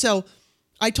anyway, so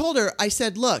I told her, I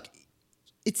said, look,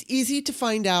 it's easy to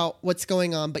find out what's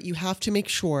going on, but you have to make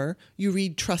sure you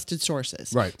read trusted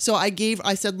sources. Right. So I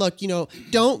said, look,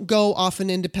 don't go off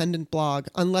an independent blog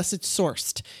unless it's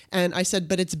sourced. And I said,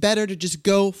 but it's better to just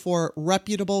go for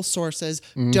reputable sources.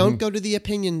 Don't go to the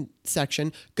opinion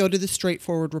section. Go to the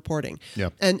straightforward reporting.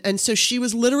 Yep. And so she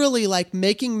was literally like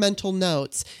making mental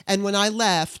notes. And when I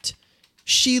left,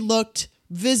 she looked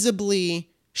visibly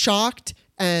shocked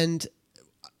and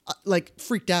like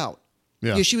freaked out.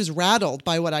 Yeah. She was rattled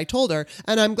by what I told her.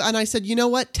 And I said, you know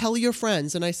what? Tell your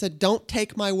friends. And I said, don't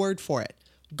take my word for it.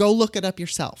 Go look it up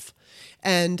yourself.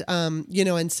 And,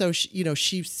 and so,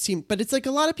 she seemed, but it's like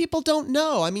a lot of people don't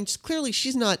know. I mean, clearly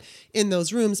she's not in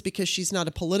those rooms because she's not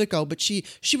a Politico, but she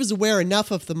was aware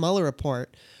enough of the Mueller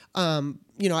report.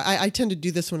 I tend to do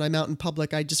this when I'm out in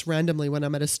public. I just randomly, when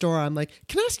I'm at a store, I'm like,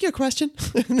 can I ask you a question?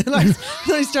 And then I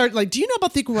start like, do you know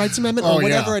about the Equal Rights Amendment or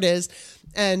whatever it is?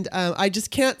 And I just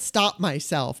can't stop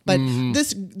myself. But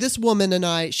this woman and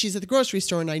I, she's at the grocery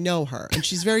store and I know her and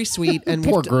she's very sweet. And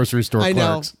poor grocery store I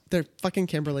clerks. know, they're fucking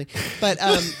Kimberly. But,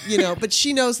 but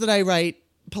she knows that I write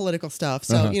political stuff.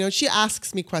 So, she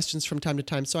asks me questions from time to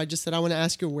time. So I just said, I want to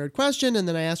ask you a weird question. And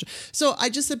then I asked her. So I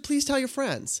just said, please tell your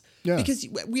friends. Yeah. Because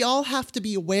we all have to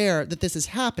be aware that this is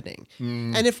happening.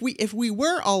 And if we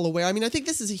were all aware, I mean, I think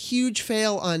this is a huge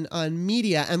fail on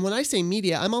media. And when I say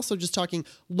media, I'm also just talking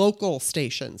local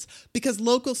stations, because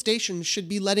local stations should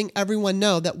be letting everyone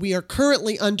know that we are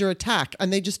currently under attack,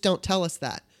 and they just don't tell us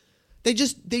that. They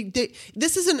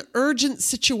this is an urgent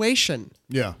situation.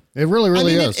 Yeah, it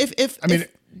really is. It's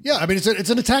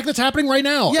an attack that's happening right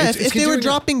now. Yeah, if they were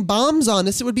dropping bombs on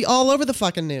us, it would be all over the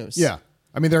fucking news. Yeah.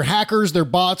 I mean, they're hackers, they're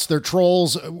bots, they're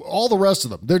trolls, all the rest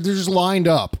of them. They're just lined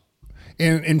up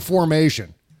in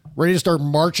formation, ready to start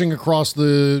marching across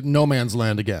the no man's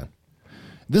land again.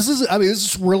 This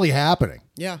is really happening.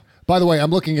 Yeah. By the way,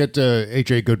 I'm looking at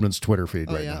H.A. Goodman's Twitter feed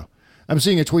now. I'm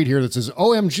seeing a tweet here that says,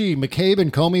 OMG, McCabe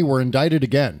and Comey were indicted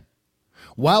again.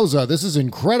 Wowza, this is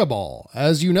incredible.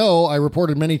 As you know, I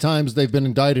reported many times they've been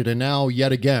indicted, and now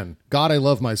yet again. God, I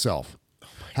love myself.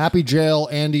 Happy jail,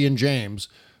 Andy and James.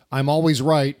 I'm always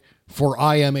right for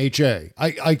IMHA.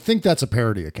 I think that's a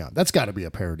parody account. That's got to be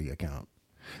a parody account.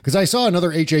 Because I saw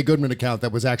another H.A. Goodman account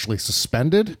that was actually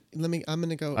suspended. I'm going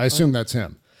to go. I assume that's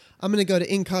him. I'm going to go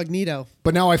to incognito.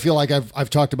 But now I feel like I've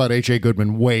talked about H.A.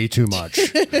 Goodman way too much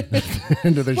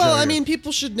into the show. Well, I mean,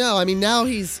 people should know. I mean, now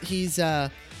he's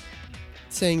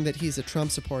saying that he's a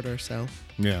Trump supporter, so.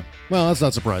 Yeah. Well, that's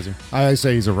not surprising. I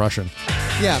say he's a Russian.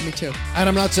 Yeah, me too. And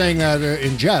I'm not saying that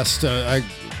in jest. I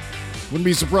wouldn't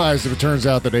be surprised if it turns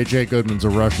out that H.A. Goodman's a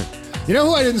Russian. You know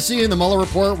who I didn't see in the Mueller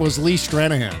report was Lee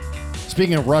Stranahan.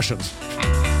 Speaking of Russians.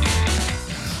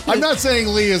 I'm not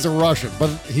saying Lee is a Russian, but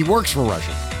he works for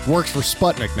Russia. Works for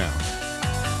Sputnik now.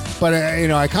 But,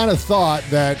 I kind of thought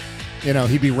that,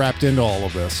 he'd be wrapped into all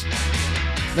of this.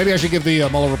 Maybe I should give the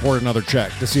Mueller report another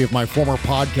check to see if my former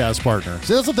podcast partner...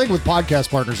 See, that's the thing with podcast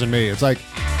partners and me. It's like,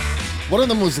 one of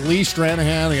them was Lee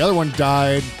Stranahan. The other one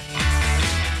died.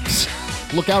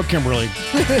 Look out, Kimberly.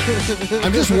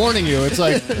 I'm just warning you. It's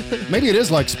like, maybe it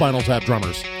is like Spinal Tap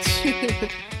drummers.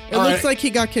 It looks like he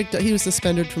got kicked. He was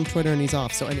suspended from Twitter and he's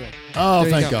off. So anyway. Oh,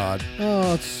 thank God.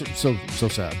 Oh, it's so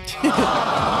sad.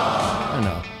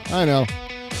 I know.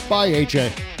 Bye,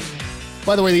 H.A.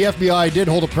 By the way, the FBI did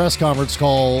hold a press conference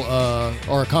call,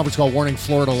 or a conference call warning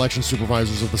Florida election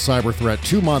supervisors of the cyber threat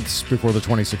 2 months before the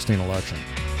 2016 election.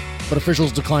 But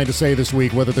officials declined to say this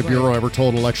week whether the Bureau ever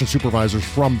told election supervisors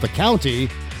from the county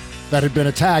that had been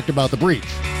attacked about the breach.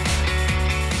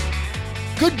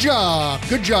 Good job,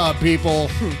 people.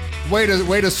 Way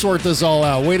to sort this all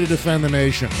out. Way to defend the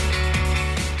nation.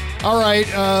 All right,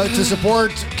 to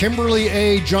support Kimberly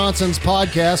A. Johnson's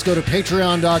podcast, go to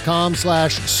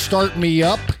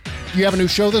patreon.com/startmeup. You have a new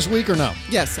show this week or no?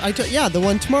 Yes, the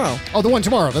one tomorrow. Oh, the one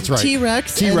tomorrow. That's right.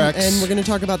 T-Rex. And we're going to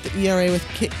talk about the ERA with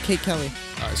Kate Kelly.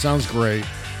 All right, sounds great.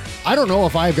 I don't know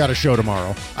if I've got a show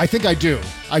tomorrow. I think I do.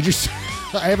 I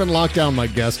haven't locked down my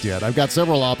guest yet. I've got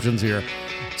several options here.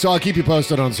 So I'll keep you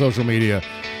posted on social media.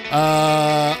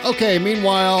 Okay,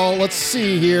 meanwhile, let's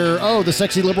see here. Oh, the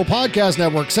Sexy Liberal Podcast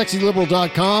Network,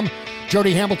 sexyliberal.com.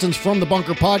 Jody Hamilton's From the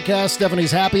Bunker Podcast,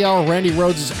 Stephanie's Happy Hour, Randy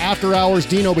Rhodes' After Hours,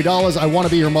 Dean Obeidallah's I Want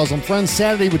to Be Your Muslim Friend,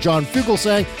 Sanity with John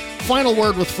Fugelsang, Final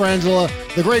Word with Frangela,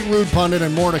 The Great Rude Pundit,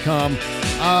 and more to come.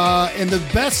 And the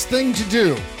best thing to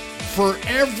do for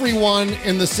everyone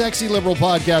in the Sexy Liberal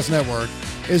Podcast Network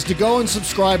is to go and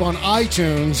subscribe on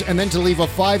iTunes and then to leave a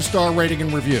 5-star rating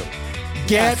and review.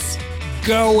 Get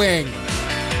going.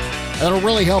 That'll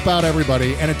really help out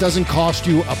everybody, and it doesn't cost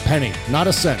you a penny, not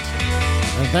a cent.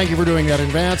 And thank you for doing that in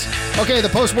advance. Okay, the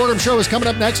Postmortem Show is coming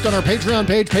up next on our Patreon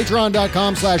page,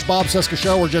 patreon.com/Bob Cesca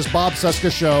Show, or just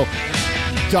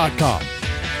bobcescashow.com.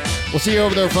 We'll see you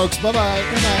over there, folks. Bye-bye.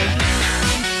 Bye-bye.